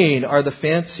 Vain are the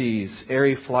fancies,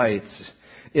 airy flights,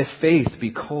 if faith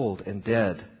be cold and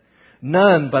dead.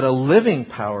 None but a living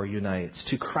power unites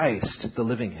to Christ, the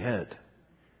living head.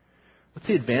 What's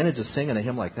the advantage of singing a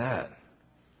hymn like that?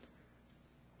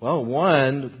 Well,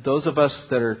 one, those of us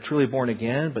that are truly born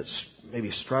again, but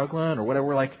maybe struggling or whatever,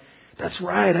 we're like, that's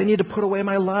right, I need to put away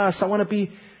my lust. I want to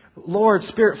be, Lord,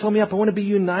 Spirit, fill me up. I want to be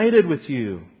united with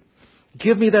you.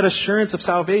 Give me that assurance of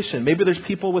salvation. Maybe there's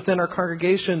people within our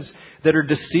congregations that are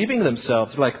deceiving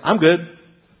themselves. They're like, I'm good.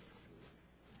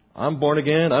 I'm born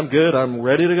again. I'm good. I'm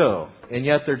ready to go. And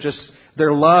yet they're just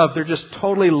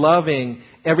totally loving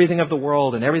everything of the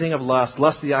world and everything of lust.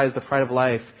 Lust of the eyes, the pride of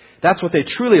life. That's what they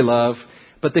truly love.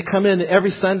 But they come in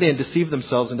every Sunday and deceive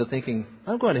themselves into thinking,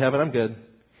 I'm going to heaven. I'm good.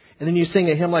 And then you sing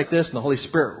a hymn like this and the Holy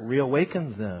Spirit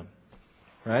reawakens them.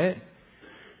 Right?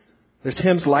 There's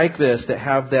hymns like this that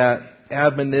have that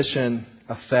admonition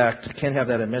effect, can have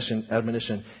that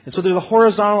admonition. And so there's a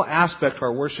horizontal aspect to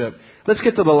our worship. Let's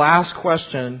get to the last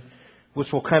question,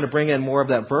 which will kind of bring in more of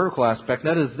that vertical aspect.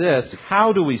 And that is this: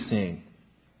 how do we sing?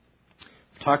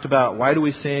 We've talked about why do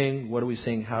we sing, what do we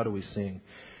sing, how do we sing.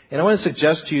 And I want to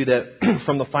suggest to you that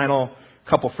from the final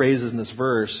couple phrases in this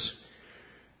verse,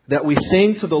 that we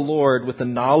sing to the Lord with the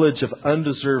knowledge of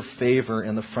undeserved favor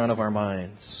in the front of our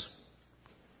minds.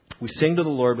 We sing to the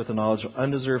Lord with the knowledge of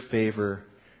undeserved favor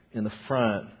in the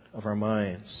front of our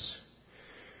minds.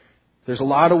 There's a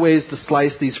lot of ways to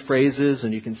slice these phrases,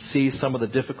 and you can see some of the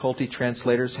difficulty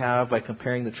translators have by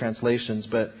comparing the translations.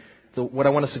 But what I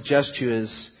want to suggest to you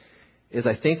is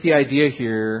I think the idea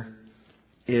here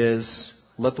is,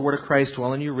 let the word of Christ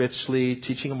dwell in you richly,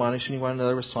 teaching, admonishing one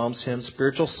another with psalms, hymns,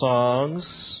 spiritual songs,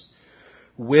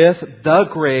 with the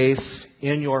grace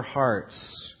in your hearts,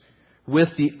 with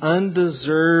the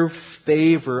undeserved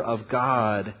favor of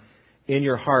God in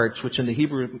your hearts, which in the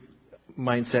Hebrew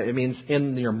mindset, it means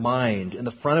in your mind, in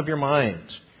the front of your mind.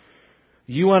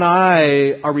 You and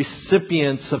I are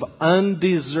recipients of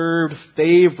undeserved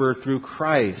favor through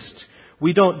Christ.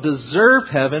 We don't deserve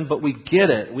heaven, but we get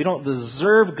it. We don't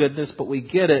deserve goodness, but we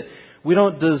get it. We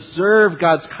don't deserve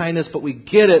God's kindness, but we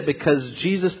get it because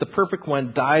Jesus, the perfect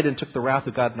one, died and took the wrath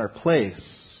of God in our place.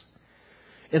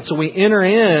 And so we enter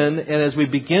in, and as we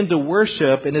begin to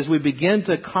worship, and as we begin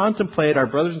to contemplate our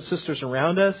brothers and sisters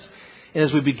around us, and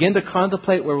as we begin to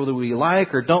contemplate whether we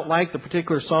like or don't like the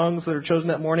particular songs that are chosen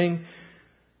that morning,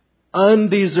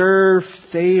 undeserved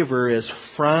favor is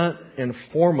front and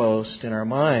foremost in our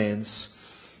minds.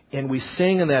 And we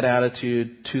sing in that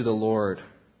attitude to the Lord.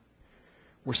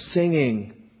 We're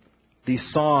singing these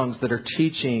songs that are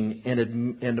teaching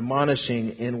and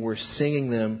admonishing, and we're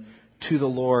singing them to the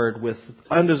Lord with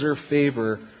undeserved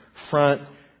favor front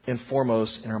and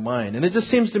foremost in our mind. And it just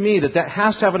seems to me that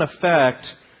has to have an effect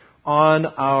on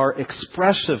our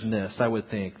expressiveness, I would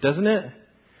think, doesn't it?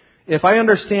 If I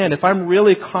understand, if I'm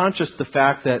really conscious of the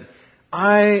fact that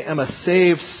I am a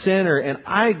saved sinner and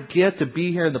I get to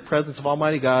be here in the presence of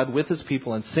Almighty God with His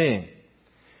people and sing,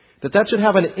 that should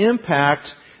have an impact.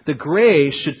 The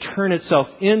grace should turn itself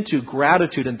into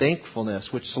gratitude and thankfulness,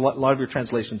 which a lot of your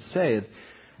translations say.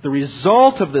 The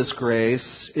result of this grace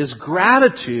is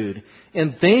gratitude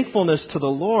and thankfulness to the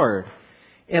Lord.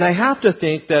 And I have to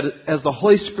think that as the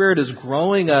Holy Spirit is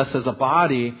growing us as a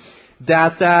body,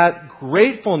 that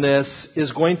gratefulness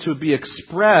is going to be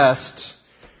expressed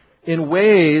in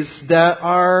ways that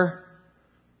are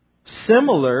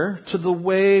similar to the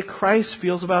way Christ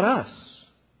feels about us.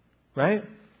 Right?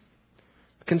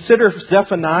 Consider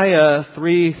Zephaniah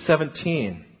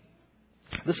 3:17.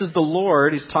 This is the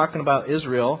Lord. He's talking about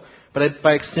Israel. But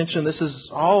by extension, this is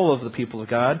all of the people of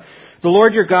God. The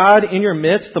Lord your God in your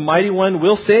midst, the mighty one,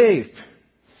 will save.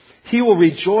 He will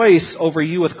rejoice over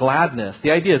you with gladness.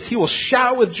 The idea is He will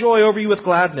shout with joy over you with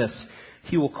gladness.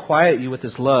 He will quiet you with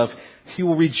His love. He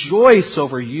will rejoice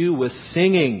over you with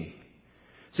singing.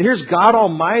 So here's God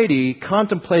Almighty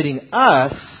contemplating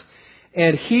us,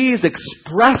 and He's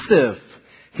expressive.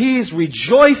 He's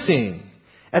rejoicing.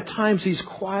 At times He's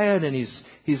quiet and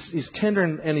He's tender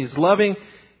and He's loving.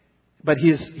 But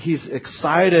He's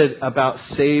excited about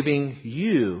saving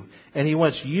you. And He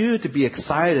wants you to be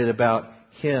excited about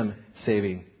Him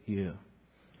saving you.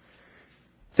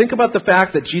 Think about the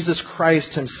fact that Jesus Christ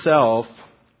Himself,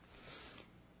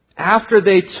 after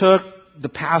they took the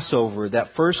Passover, that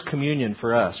first communion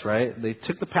for us, right? They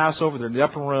took the Passover, they're in the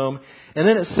upper room, and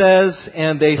then it says,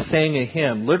 and they sang a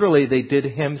hymn. Literally, they did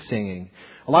hymn singing.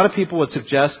 A lot of people would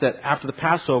suggest that after the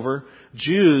Passover,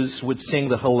 Jews would sing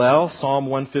the Hallel, Psalm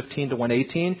 115 to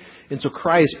 118. And so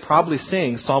Christ probably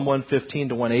sings Psalm 115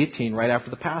 to 118 right after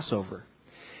the Passover.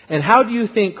 And how do you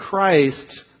think Christ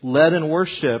led in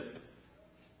worship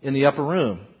in the upper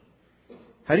room?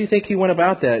 How do you think He went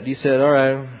about that? He said, all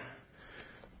right,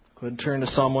 go ahead and turn to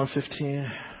Psalm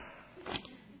 115.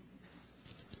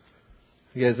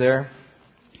 You guys there?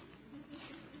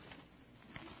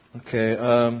 Okay,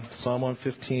 Psalm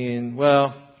 115.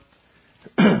 Well,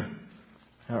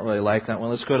 I don't really like that one.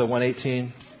 Let's go to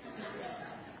 118.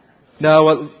 No,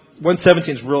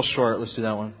 117 is real short. Let's do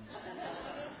that one.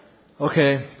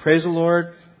 Okay, praise the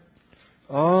Lord,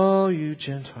 all you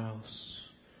Gentiles.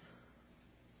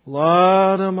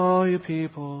 Laud Him, all you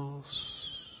peoples,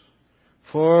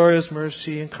 for His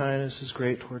mercy and kindness is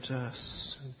great towards us.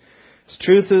 His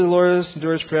truth to the Lord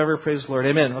endures forever. Praise the Lord.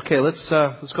 Amen. Okay, let's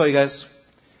go, you guys.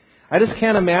 I just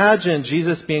can't imagine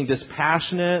Jesus being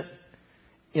dispassionate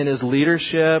in His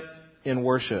leadership in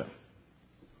worship.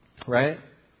 Right?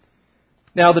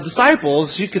 Now, the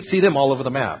disciples, you could see them all over the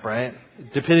map, right?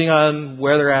 Depending on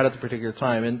where they're at the particular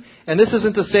time. And this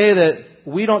isn't to say that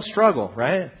we don't struggle,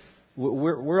 right?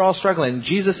 We're all struggling.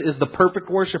 Jesus is the perfect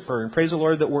worshiper. And praise the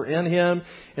Lord that we're in Him.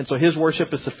 And so His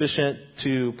worship is sufficient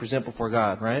to present before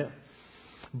God, right?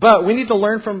 But we need to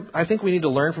learn from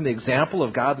the example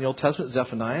of God in the Old Testament,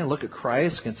 Zephaniah, and look at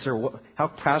Christ, consider how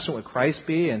passionate would Christ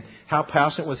be and how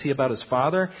passionate was He about His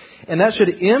Father. And that should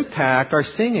impact our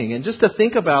singing. And just to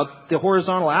think about the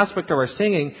horizontal aspect of our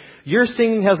singing, your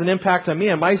singing has an impact on me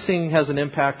and my singing has an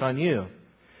impact on you.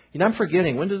 You know, I'm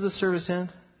forgetting, when does this service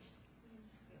end?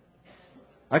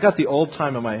 I got the old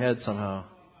time in my head somehow.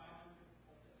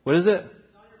 What is it?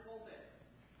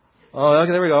 Oh,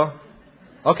 okay, there we go.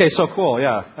 Okay, so cool,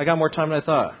 yeah. I got more time than I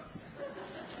thought.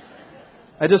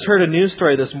 I just heard a news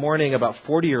story this morning about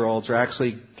 40-year-olds are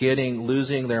actually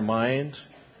losing their mind.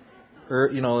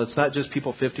 Or, you know, it's not just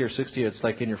people 50 or 60, it's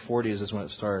like in your 40s is when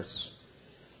it starts.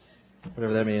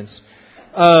 Whatever that means.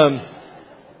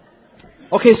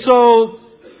 Okay,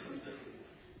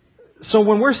 so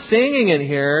when we're singing in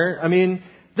here, I mean,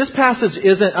 this passage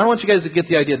isn't, I don't want you guys to get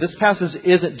the idea, this passage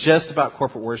isn't just about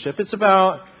corporate worship. It's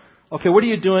about, okay, what are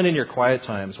you doing in your quiet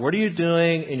times? What are you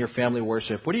doing in your family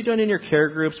worship? What are you doing in your care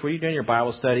groups? What are you doing in your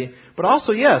Bible study? But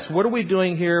also, yes, what are we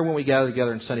doing here when we gather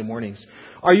together on Sunday mornings?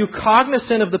 Are you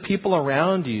cognizant of the people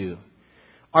around you?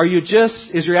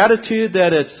 Is your attitude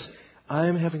that it's,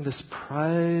 I'm having this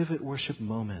private worship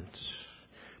moment.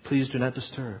 Please do not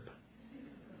disturb.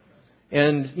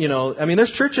 And, you know, I mean,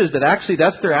 there's churches that actually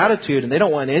that's their attitude and they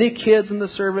don't want any kids in the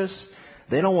service.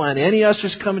 They don't want any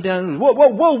ushers coming down. Whoa, whoa,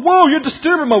 whoa, whoa, you're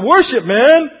disturbing my worship,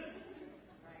 man.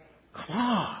 Come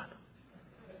on.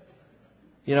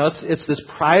 You know, it's this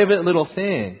private little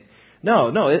thing.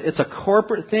 No, it's a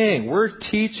corporate thing. We're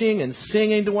teaching and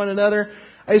singing to one another.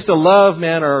 I used to love,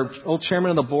 man, our old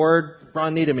chairman of the board,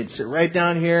 Ron Needham, he'd sit right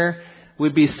down here.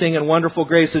 We'd be singing Wonderful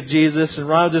Grace of Jesus, and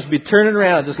Ron would just be turning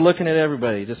around, just looking at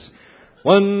everybody. Just,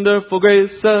 Wonderful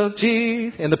Grace of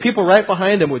Jesus. And the people right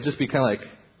behind him would just be kind of like,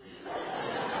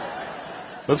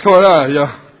 what's going on?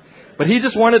 Yeah. But he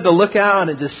just wanted to look out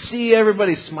and just see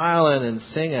everybody smiling and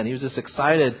singing. He was just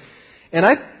excited. And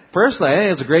I think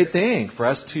it's a great thing for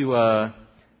us to,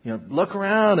 look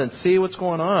around and see what's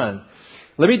going on.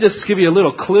 Let me just give you a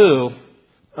little clue.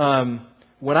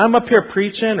 When I'm up here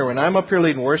preaching or when I'm up here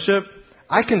leading worship,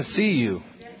 I can see you.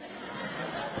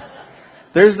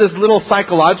 There's this little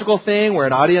psychological thing where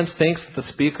an audience thinks that the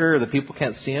speaker or the people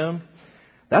can't see him.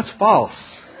 That's false.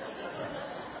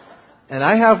 And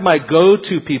I have my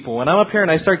go-to people. When I'm up here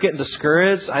and I start getting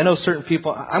discouraged, I know certain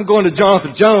people, I'm going to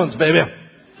Jonathan Jones, baby.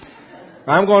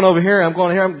 I'm going over here, I'm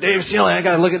Dave Sealy, I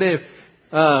got to look at Dave.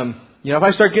 If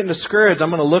I start getting discouraged, I'm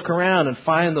going to look around and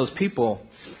find those people.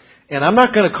 And I'm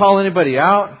not going to call anybody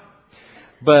out,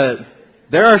 but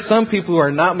there are some people who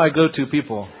are not my go-to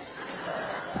people.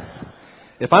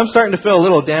 If I'm starting to feel a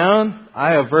little down,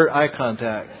 I avert eye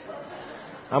contact.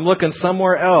 I'm looking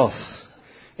somewhere else.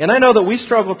 And I know that we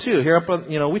struggle too. Here up,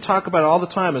 we talk about it all the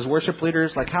time as worship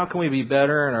leaders, like how can we be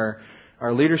better in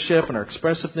our leadership and our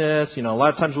expressiveness. A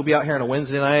lot of times we'll be out here on a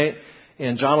Wednesday night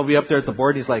and John will be up there at the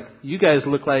board and he's like, you guys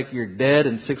look like you're dead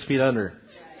and 6 feet under.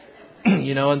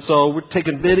 And so we're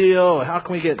taking video. How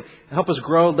can we help us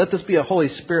grow? Let this be a Holy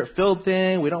Spirit filled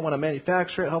thing. We don't want to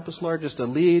manufacture it. Help us, Lord, just to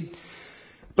lead.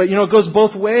 But, it goes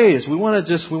both ways. We want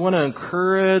to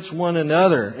encourage one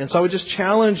another. And so I would just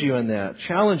challenge you in that.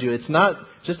 Challenge you. It's not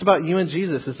just about you and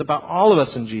Jesus. It's about all of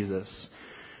us in Jesus.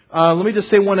 Let me just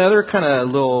say one other kind of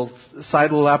little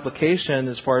application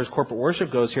as far as corporate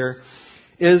worship goes here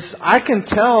is I can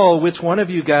tell which one of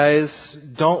you guys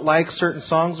don't like certain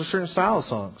songs or certain style of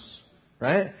songs,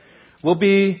 right? We'll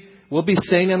be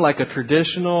singing like a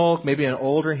traditional, maybe an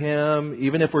older hymn,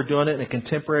 even if we're doing it in a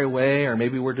contemporary way, or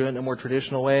maybe we're doing it in a more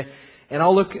traditional way. And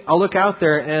I'll look out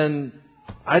there and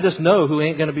I just know who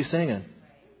ain't going to be singing,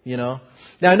 Now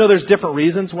I know there's different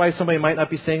reasons why somebody might not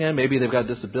be singing. Maybe they've got a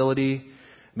disability.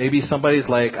 Maybe somebody's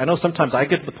like, I know sometimes I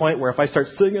get to the point where if I start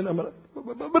singing, I'm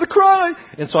gonna cry.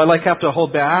 And so I have to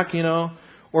hold back,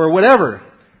 or whatever.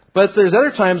 But there's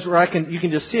other times where you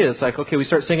can just see it. It's like, okay, we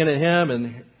start singing a hymn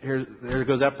and there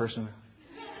goes that person.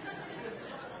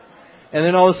 And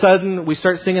then all of a sudden we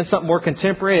start singing something more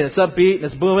contemporary and it's upbeat and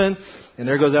it's booming and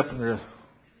there goes that person.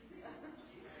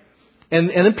 And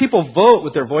then people vote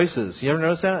with their voices. You ever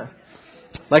notice that?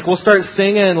 Like we'll start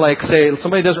singing, like say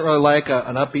somebody doesn't really like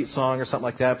an upbeat song or something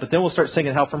like that, but then we'll start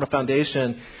singing How Firm a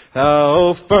Foundation.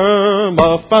 How firm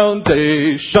a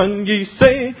foundation ye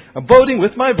say, I'm voting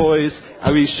with my voice.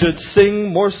 We should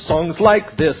sing more songs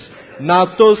like this,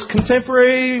 not those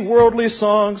contemporary worldly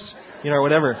songs, or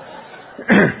whatever.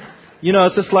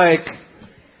 It's just like,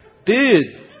 dude,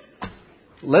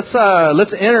 let's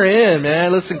enter in,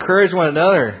 man. Let's encourage one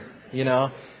another.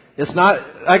 It's not.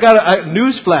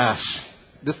 Newsflash.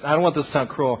 I don't want this to sound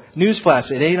cruel.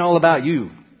 Newsflash, it ain't all about you.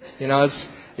 It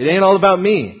ain't all about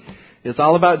me. It's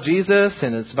all about Jesus,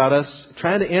 and it's about us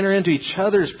trying to enter into each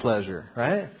other's pleasure,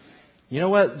 right? You know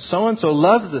what? So-and-so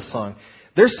loves this song.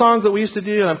 There's songs that we used to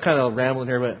do, and I'm kind of rambling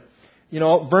here, but,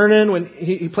 Vernon, when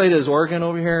he played his organ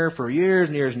over here for years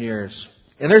and years and years.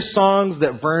 And there's songs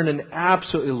that Vernon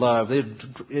absolutely loved.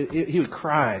 He would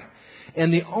cry.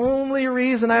 And the only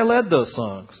reason I led those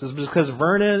songs is because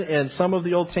Vernon and some of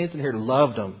the old saints in here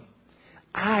loved them.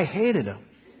 I hated them.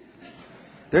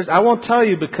 I won't tell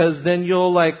you because then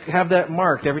you'll have that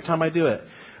marked every time I do it.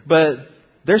 But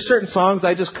there's certain songs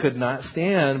I just could not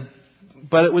stand,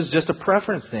 but it was just a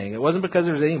preference thing. It wasn't because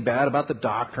there was anything bad about the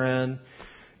doctrine.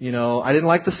 I didn't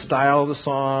like the style of the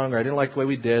song, or I didn't like the way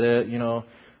we did it,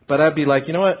 But I'd be like,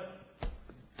 you know what?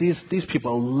 These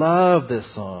people love this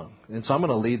song, and so I'm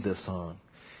going to lead this song.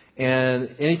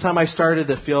 And anytime I started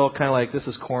to feel kind of like this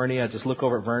is corny, I'd just look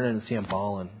over at Vernon and see him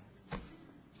bawling.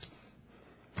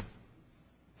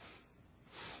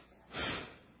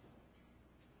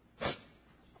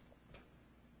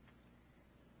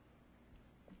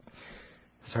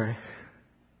 Sorry.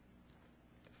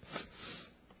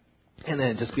 And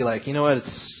then just be like, you know what?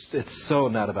 It's so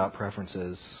not about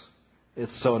preferences.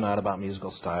 It's so not about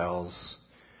musical styles.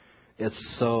 It's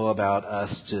so about us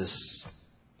just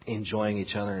enjoying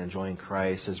each other and enjoying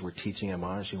Christ as we're teaching and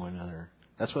admonishing one another.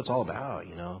 That's what it's all about,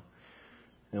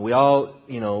 And we all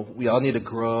need to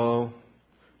grow.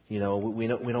 We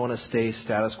don't want to stay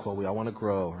status quo. We all want to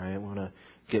grow, right? We want to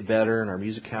get better in our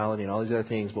musicality and all these other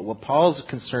things. But what Paul's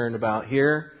concerned about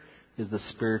here is the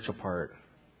spiritual part.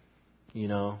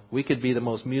 We could be the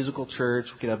most musical church.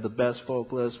 We could have the best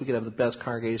vocalists. We could have the best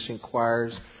congregation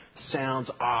choirs. Sounds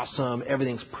awesome.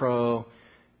 Everything's pro.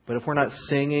 But if we're not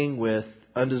singing with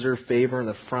undeserved favor in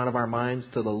the front of our minds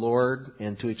to the Lord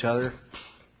and to each other,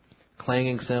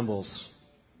 clanging cymbals.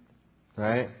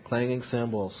 Right? Clanging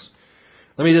cymbals.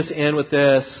 Let me just end with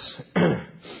this.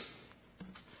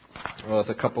 With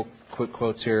a couple quick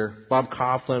quotes here. Bob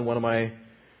Coughlin, one of my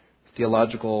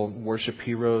theological worship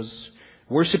heroes.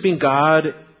 Worshiping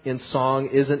God in song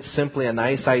isn't simply a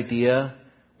nice idea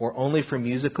or only for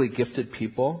musically gifted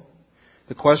people.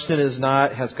 The question is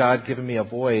not, has God given me a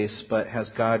voice, but has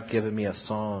God given me a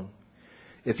song?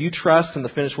 If you trust in the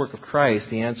finished work of Christ,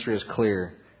 the answer is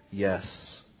clear, yes.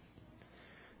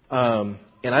 And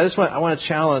I want to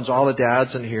challenge all the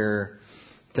dads in here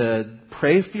to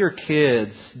pray for your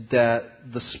kids that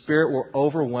the Spirit will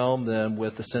overwhelm them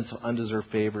with a sense of undeserved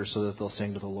favor so that they'll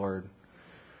sing to the Lord.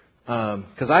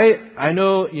 Because I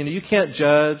know, you can't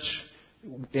judge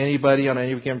anybody on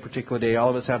any given particular day. All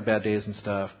of us have bad days and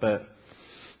stuff. But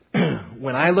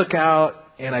when I look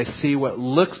out and I see what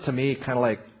looks to me kind of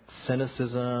like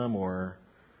cynicism or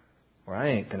I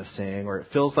ain't going to sing, or it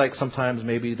feels like sometimes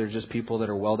maybe they're just people that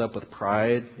are welled up with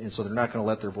pride, and so they're not going to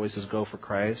let their voices go for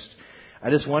Christ. I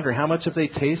just wonder, how much have they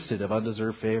tasted of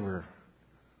undeserved favor?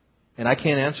 And I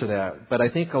can't answer that, but I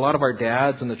think a lot of our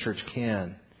dads in the church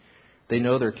can. They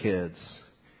know their kids.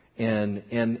 And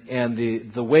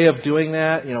the way of doing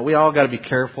that, we all got to be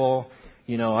careful.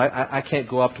 I can't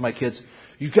go up to my kids,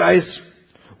 you guys,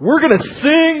 we're going to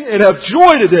sing and have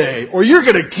joy today, or you're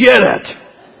going to get it.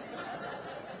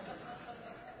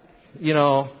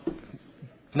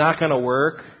 Not going to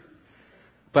work.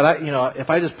 But if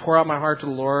I just pour out my heart to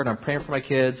the Lord, I'm praying for my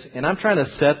kids, and I'm trying to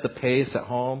set the pace at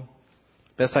home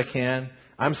best I can.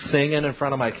 I'm singing in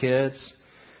front of my kids.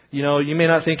 You may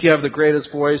not think you have the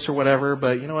greatest voice or whatever,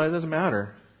 but you know what? It doesn't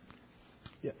matter.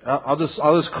 I'll just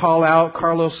call out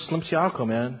Carlos Slimciaco,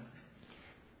 man.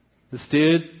 This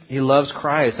dude, he loves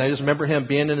Christ. I just remember him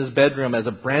being in his bedroom as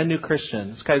a brand new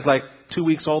Christian. This guy's like 2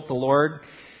 weeks old, the Lord.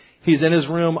 He's in his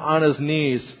room on his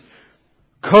knees.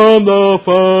 Come the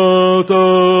fount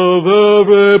of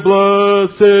every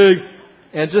blessing.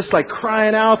 And just like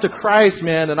crying out to Christ,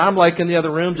 man. And I'm like in the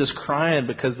other room just crying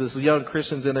because this young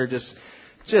Christian's in there just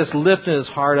lifting his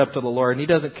heart up to the Lord. And he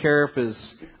doesn't care if his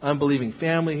unbelieving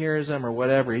family hears him or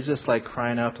whatever. He's just like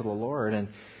crying out to the Lord. And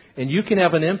you can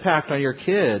have an impact on your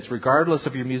kids, regardless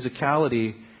of your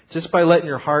musicality, just by letting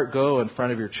your heart go in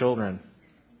front of your children.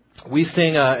 We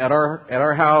sing at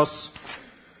our house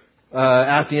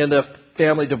at the end of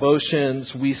family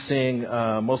devotions. We sing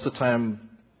most of the time,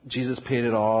 Jesus paid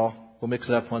it all. We'll mix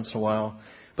it up once in a while.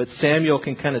 But Samuel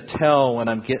can kind of tell when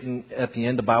I'm getting at the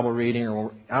end of Bible reading,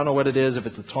 or I don't know what it is, if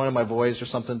it's the tone of my voice or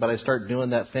something, but I start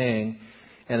doing that thing,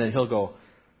 and then he'll go,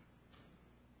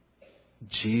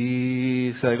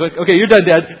 Jesus. I go, okay, you're done,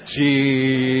 Dad.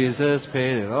 Jesus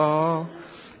paid it all.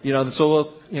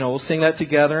 So we'll sing that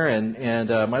together, and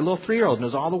my little 3-year-old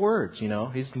knows all the words.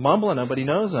 He's mumbling them, but he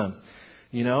knows them.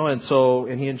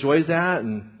 And he enjoys that,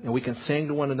 and we can sing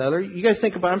to one another. You guys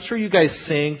think about, I'm sure you guys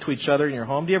sing to each other in your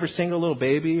home. Do you ever sing to a little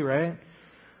baby, right?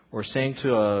 Or sing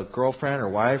to a girlfriend or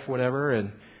wife, whatever,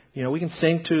 and, we can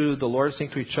sing to the Lord, sing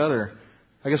to each other.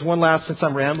 I guess since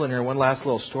I'm rambling here, one last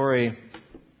little story.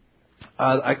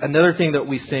 Another thing that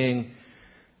we sing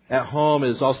at home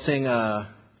is I'll sing,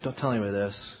 don't tell anybody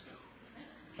this.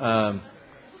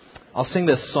 I'll sing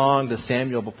this song to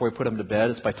Samuel before we put him to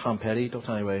bed. It's by Tom Petty. Don't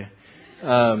tell anybody.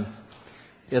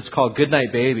 It's called Good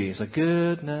Night Baby. It's like,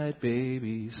 good night,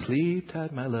 baby, sleep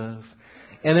tight, my love.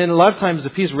 And then a lot of times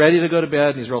if he's ready to go to bed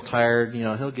and he's real tired,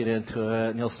 he'll get into it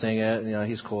and he'll sing it and,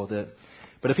 he's cool with it.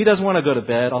 But if he doesn't want to go to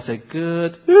bed, I'll say,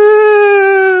 good.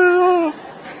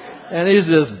 And he's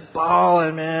just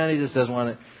bawling, man. He just doesn't want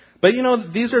it. But,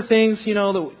 these are things,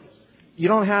 that you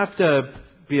don't have to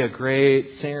be a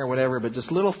great singer or whatever, but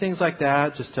just little things like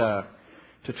that, just to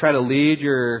try to lead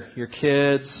your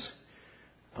kids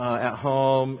at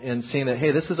home and seeing that,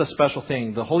 hey, this is a special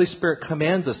thing. The Holy Spirit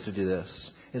commands us to do this.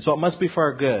 And so it must be for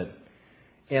our good.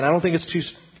 And I don't think it's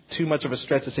too much of a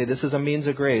stretch to say this is a means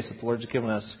of grace that the Lord's given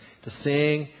us to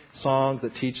sing songs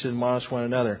that teach and admonish one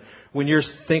another. When you're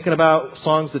thinking about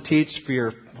songs that teach for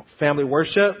your family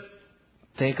worship,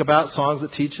 think about songs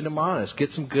that teach and admonish.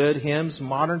 Get some good hymns,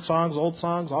 modern songs, old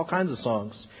songs, all kinds of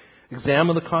songs.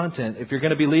 Examine the content. If you're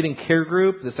going to be leading care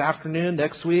group this afternoon,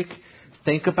 next week,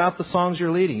 think about the songs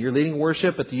you're leading. You're leading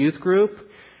worship at the youth group.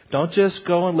 Don't just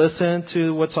go and listen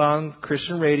to what's on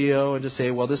Christian radio and just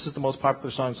say, well, this is the most popular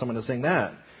song, so I'm going to sing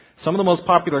that. Some of the most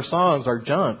popular songs are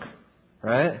junk,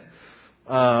 right?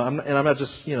 I'm not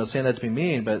just, saying that to be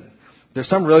mean, but there's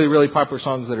some really, really popular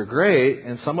songs that are great,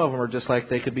 and some of them are just like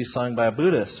they could be sung by a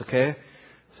Buddhist, okay?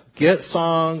 Get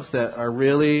songs that are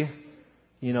really,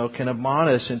 can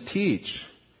admonish and teach.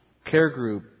 Care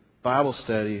group, Bible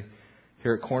study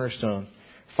here at Cornerstone.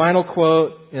 Final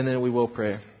quote, and then we will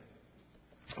pray.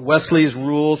 Wesley's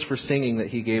rules for singing that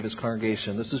he gave his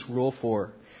congregation. This is rule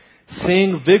 4.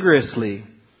 Sing vigorously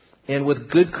and with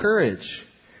good courage.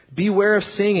 Beware of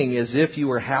singing as if you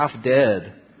were half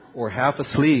dead or half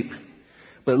asleep.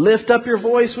 But lift up your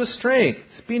voice with strength.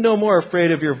 Be no more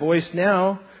afraid of your voice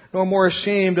now, nor more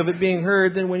ashamed of it being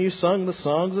heard than when you sung the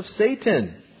songs of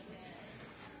Satan.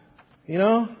 I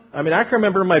can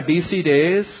remember my BC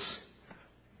days.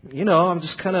 I'm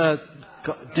just kind of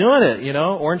doing it,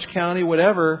 Orange County,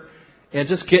 whatever, and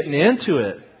just getting into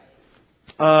it.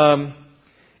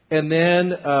 And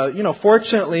then,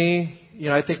 fortunately,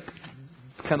 I think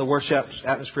kind of the worship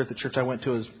atmosphere at the church I went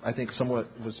to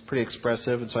was pretty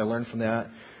expressive, and so I learned from that.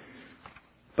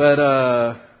 But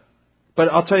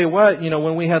I'll tell you what,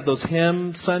 when we had those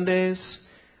hymn Sundays,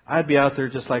 I'd be out there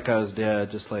just like I was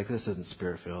dead, just like, this isn't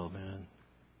Spirit-filled, man.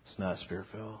 It's not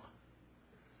Spirit-filled.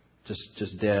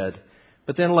 Just dead.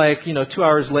 But then 2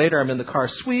 hours later, I'm in the car,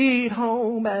 Sweet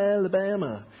Home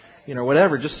Alabama,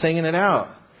 whatever, just singing it out.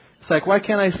 It's like, why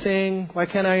can't I sing? Why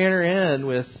can't I enter in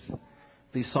with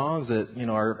these songs that,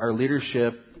 our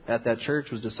leadership at that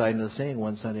church was deciding to sing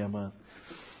one Sunday a month?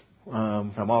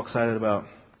 I'm all excited about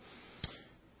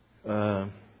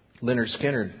Leonard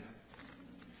Skinner.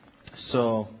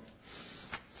 So,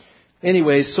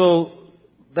 anyway,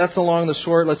 that's the long and the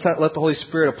short. Let's let the Holy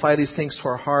Spirit apply these things to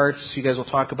our hearts. You guys will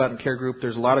talk about in care group.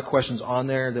 There's a lot of questions on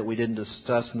there that we didn't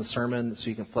discuss in the sermon, so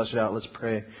you can flesh it out. Let's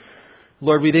pray.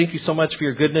 Lord, we thank you so much for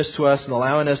your goodness to us and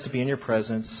allowing us to be in your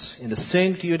presence and to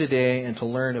sing to you today and to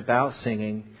learn about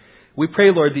singing. We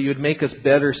pray, Lord, that you would make us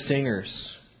better singers.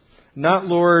 Not,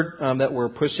 Lord, that we're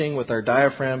pushing with our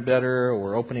diaphragm better or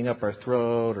we're opening up our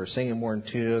throat or singing more in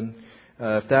tune.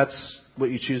 If that's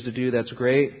what you choose to do, that's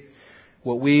great.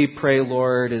 What we pray,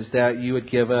 Lord, is that you would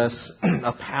give us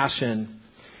a passion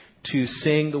to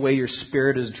sing the way your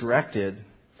Spirit is directed.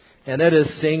 And that is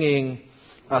singing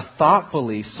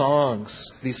thoughtfully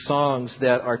these songs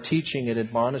that are teaching and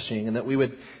admonishing, and that we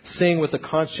would sing with a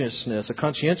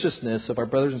conscientiousness of our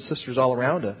brothers and sisters all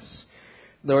around us.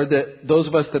 Lord, that those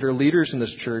of us that are leaders in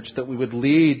this church, that we would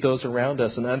lead those around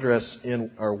us and under us in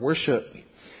our worship.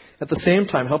 At the same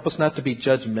time, help us not to be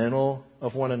judgmental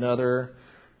of one another.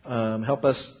 Help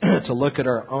us to look at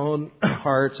our own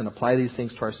hearts and apply these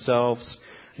things to ourselves,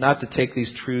 not to take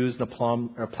these truths and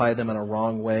apply them in a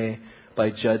wrong way by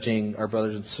judging our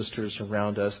brothers and sisters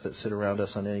around us that sit around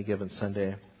us on any given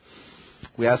Sunday.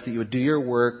 We ask that you would do your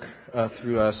work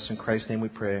through us. In Christ's name we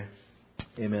pray.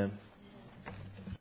 Amen.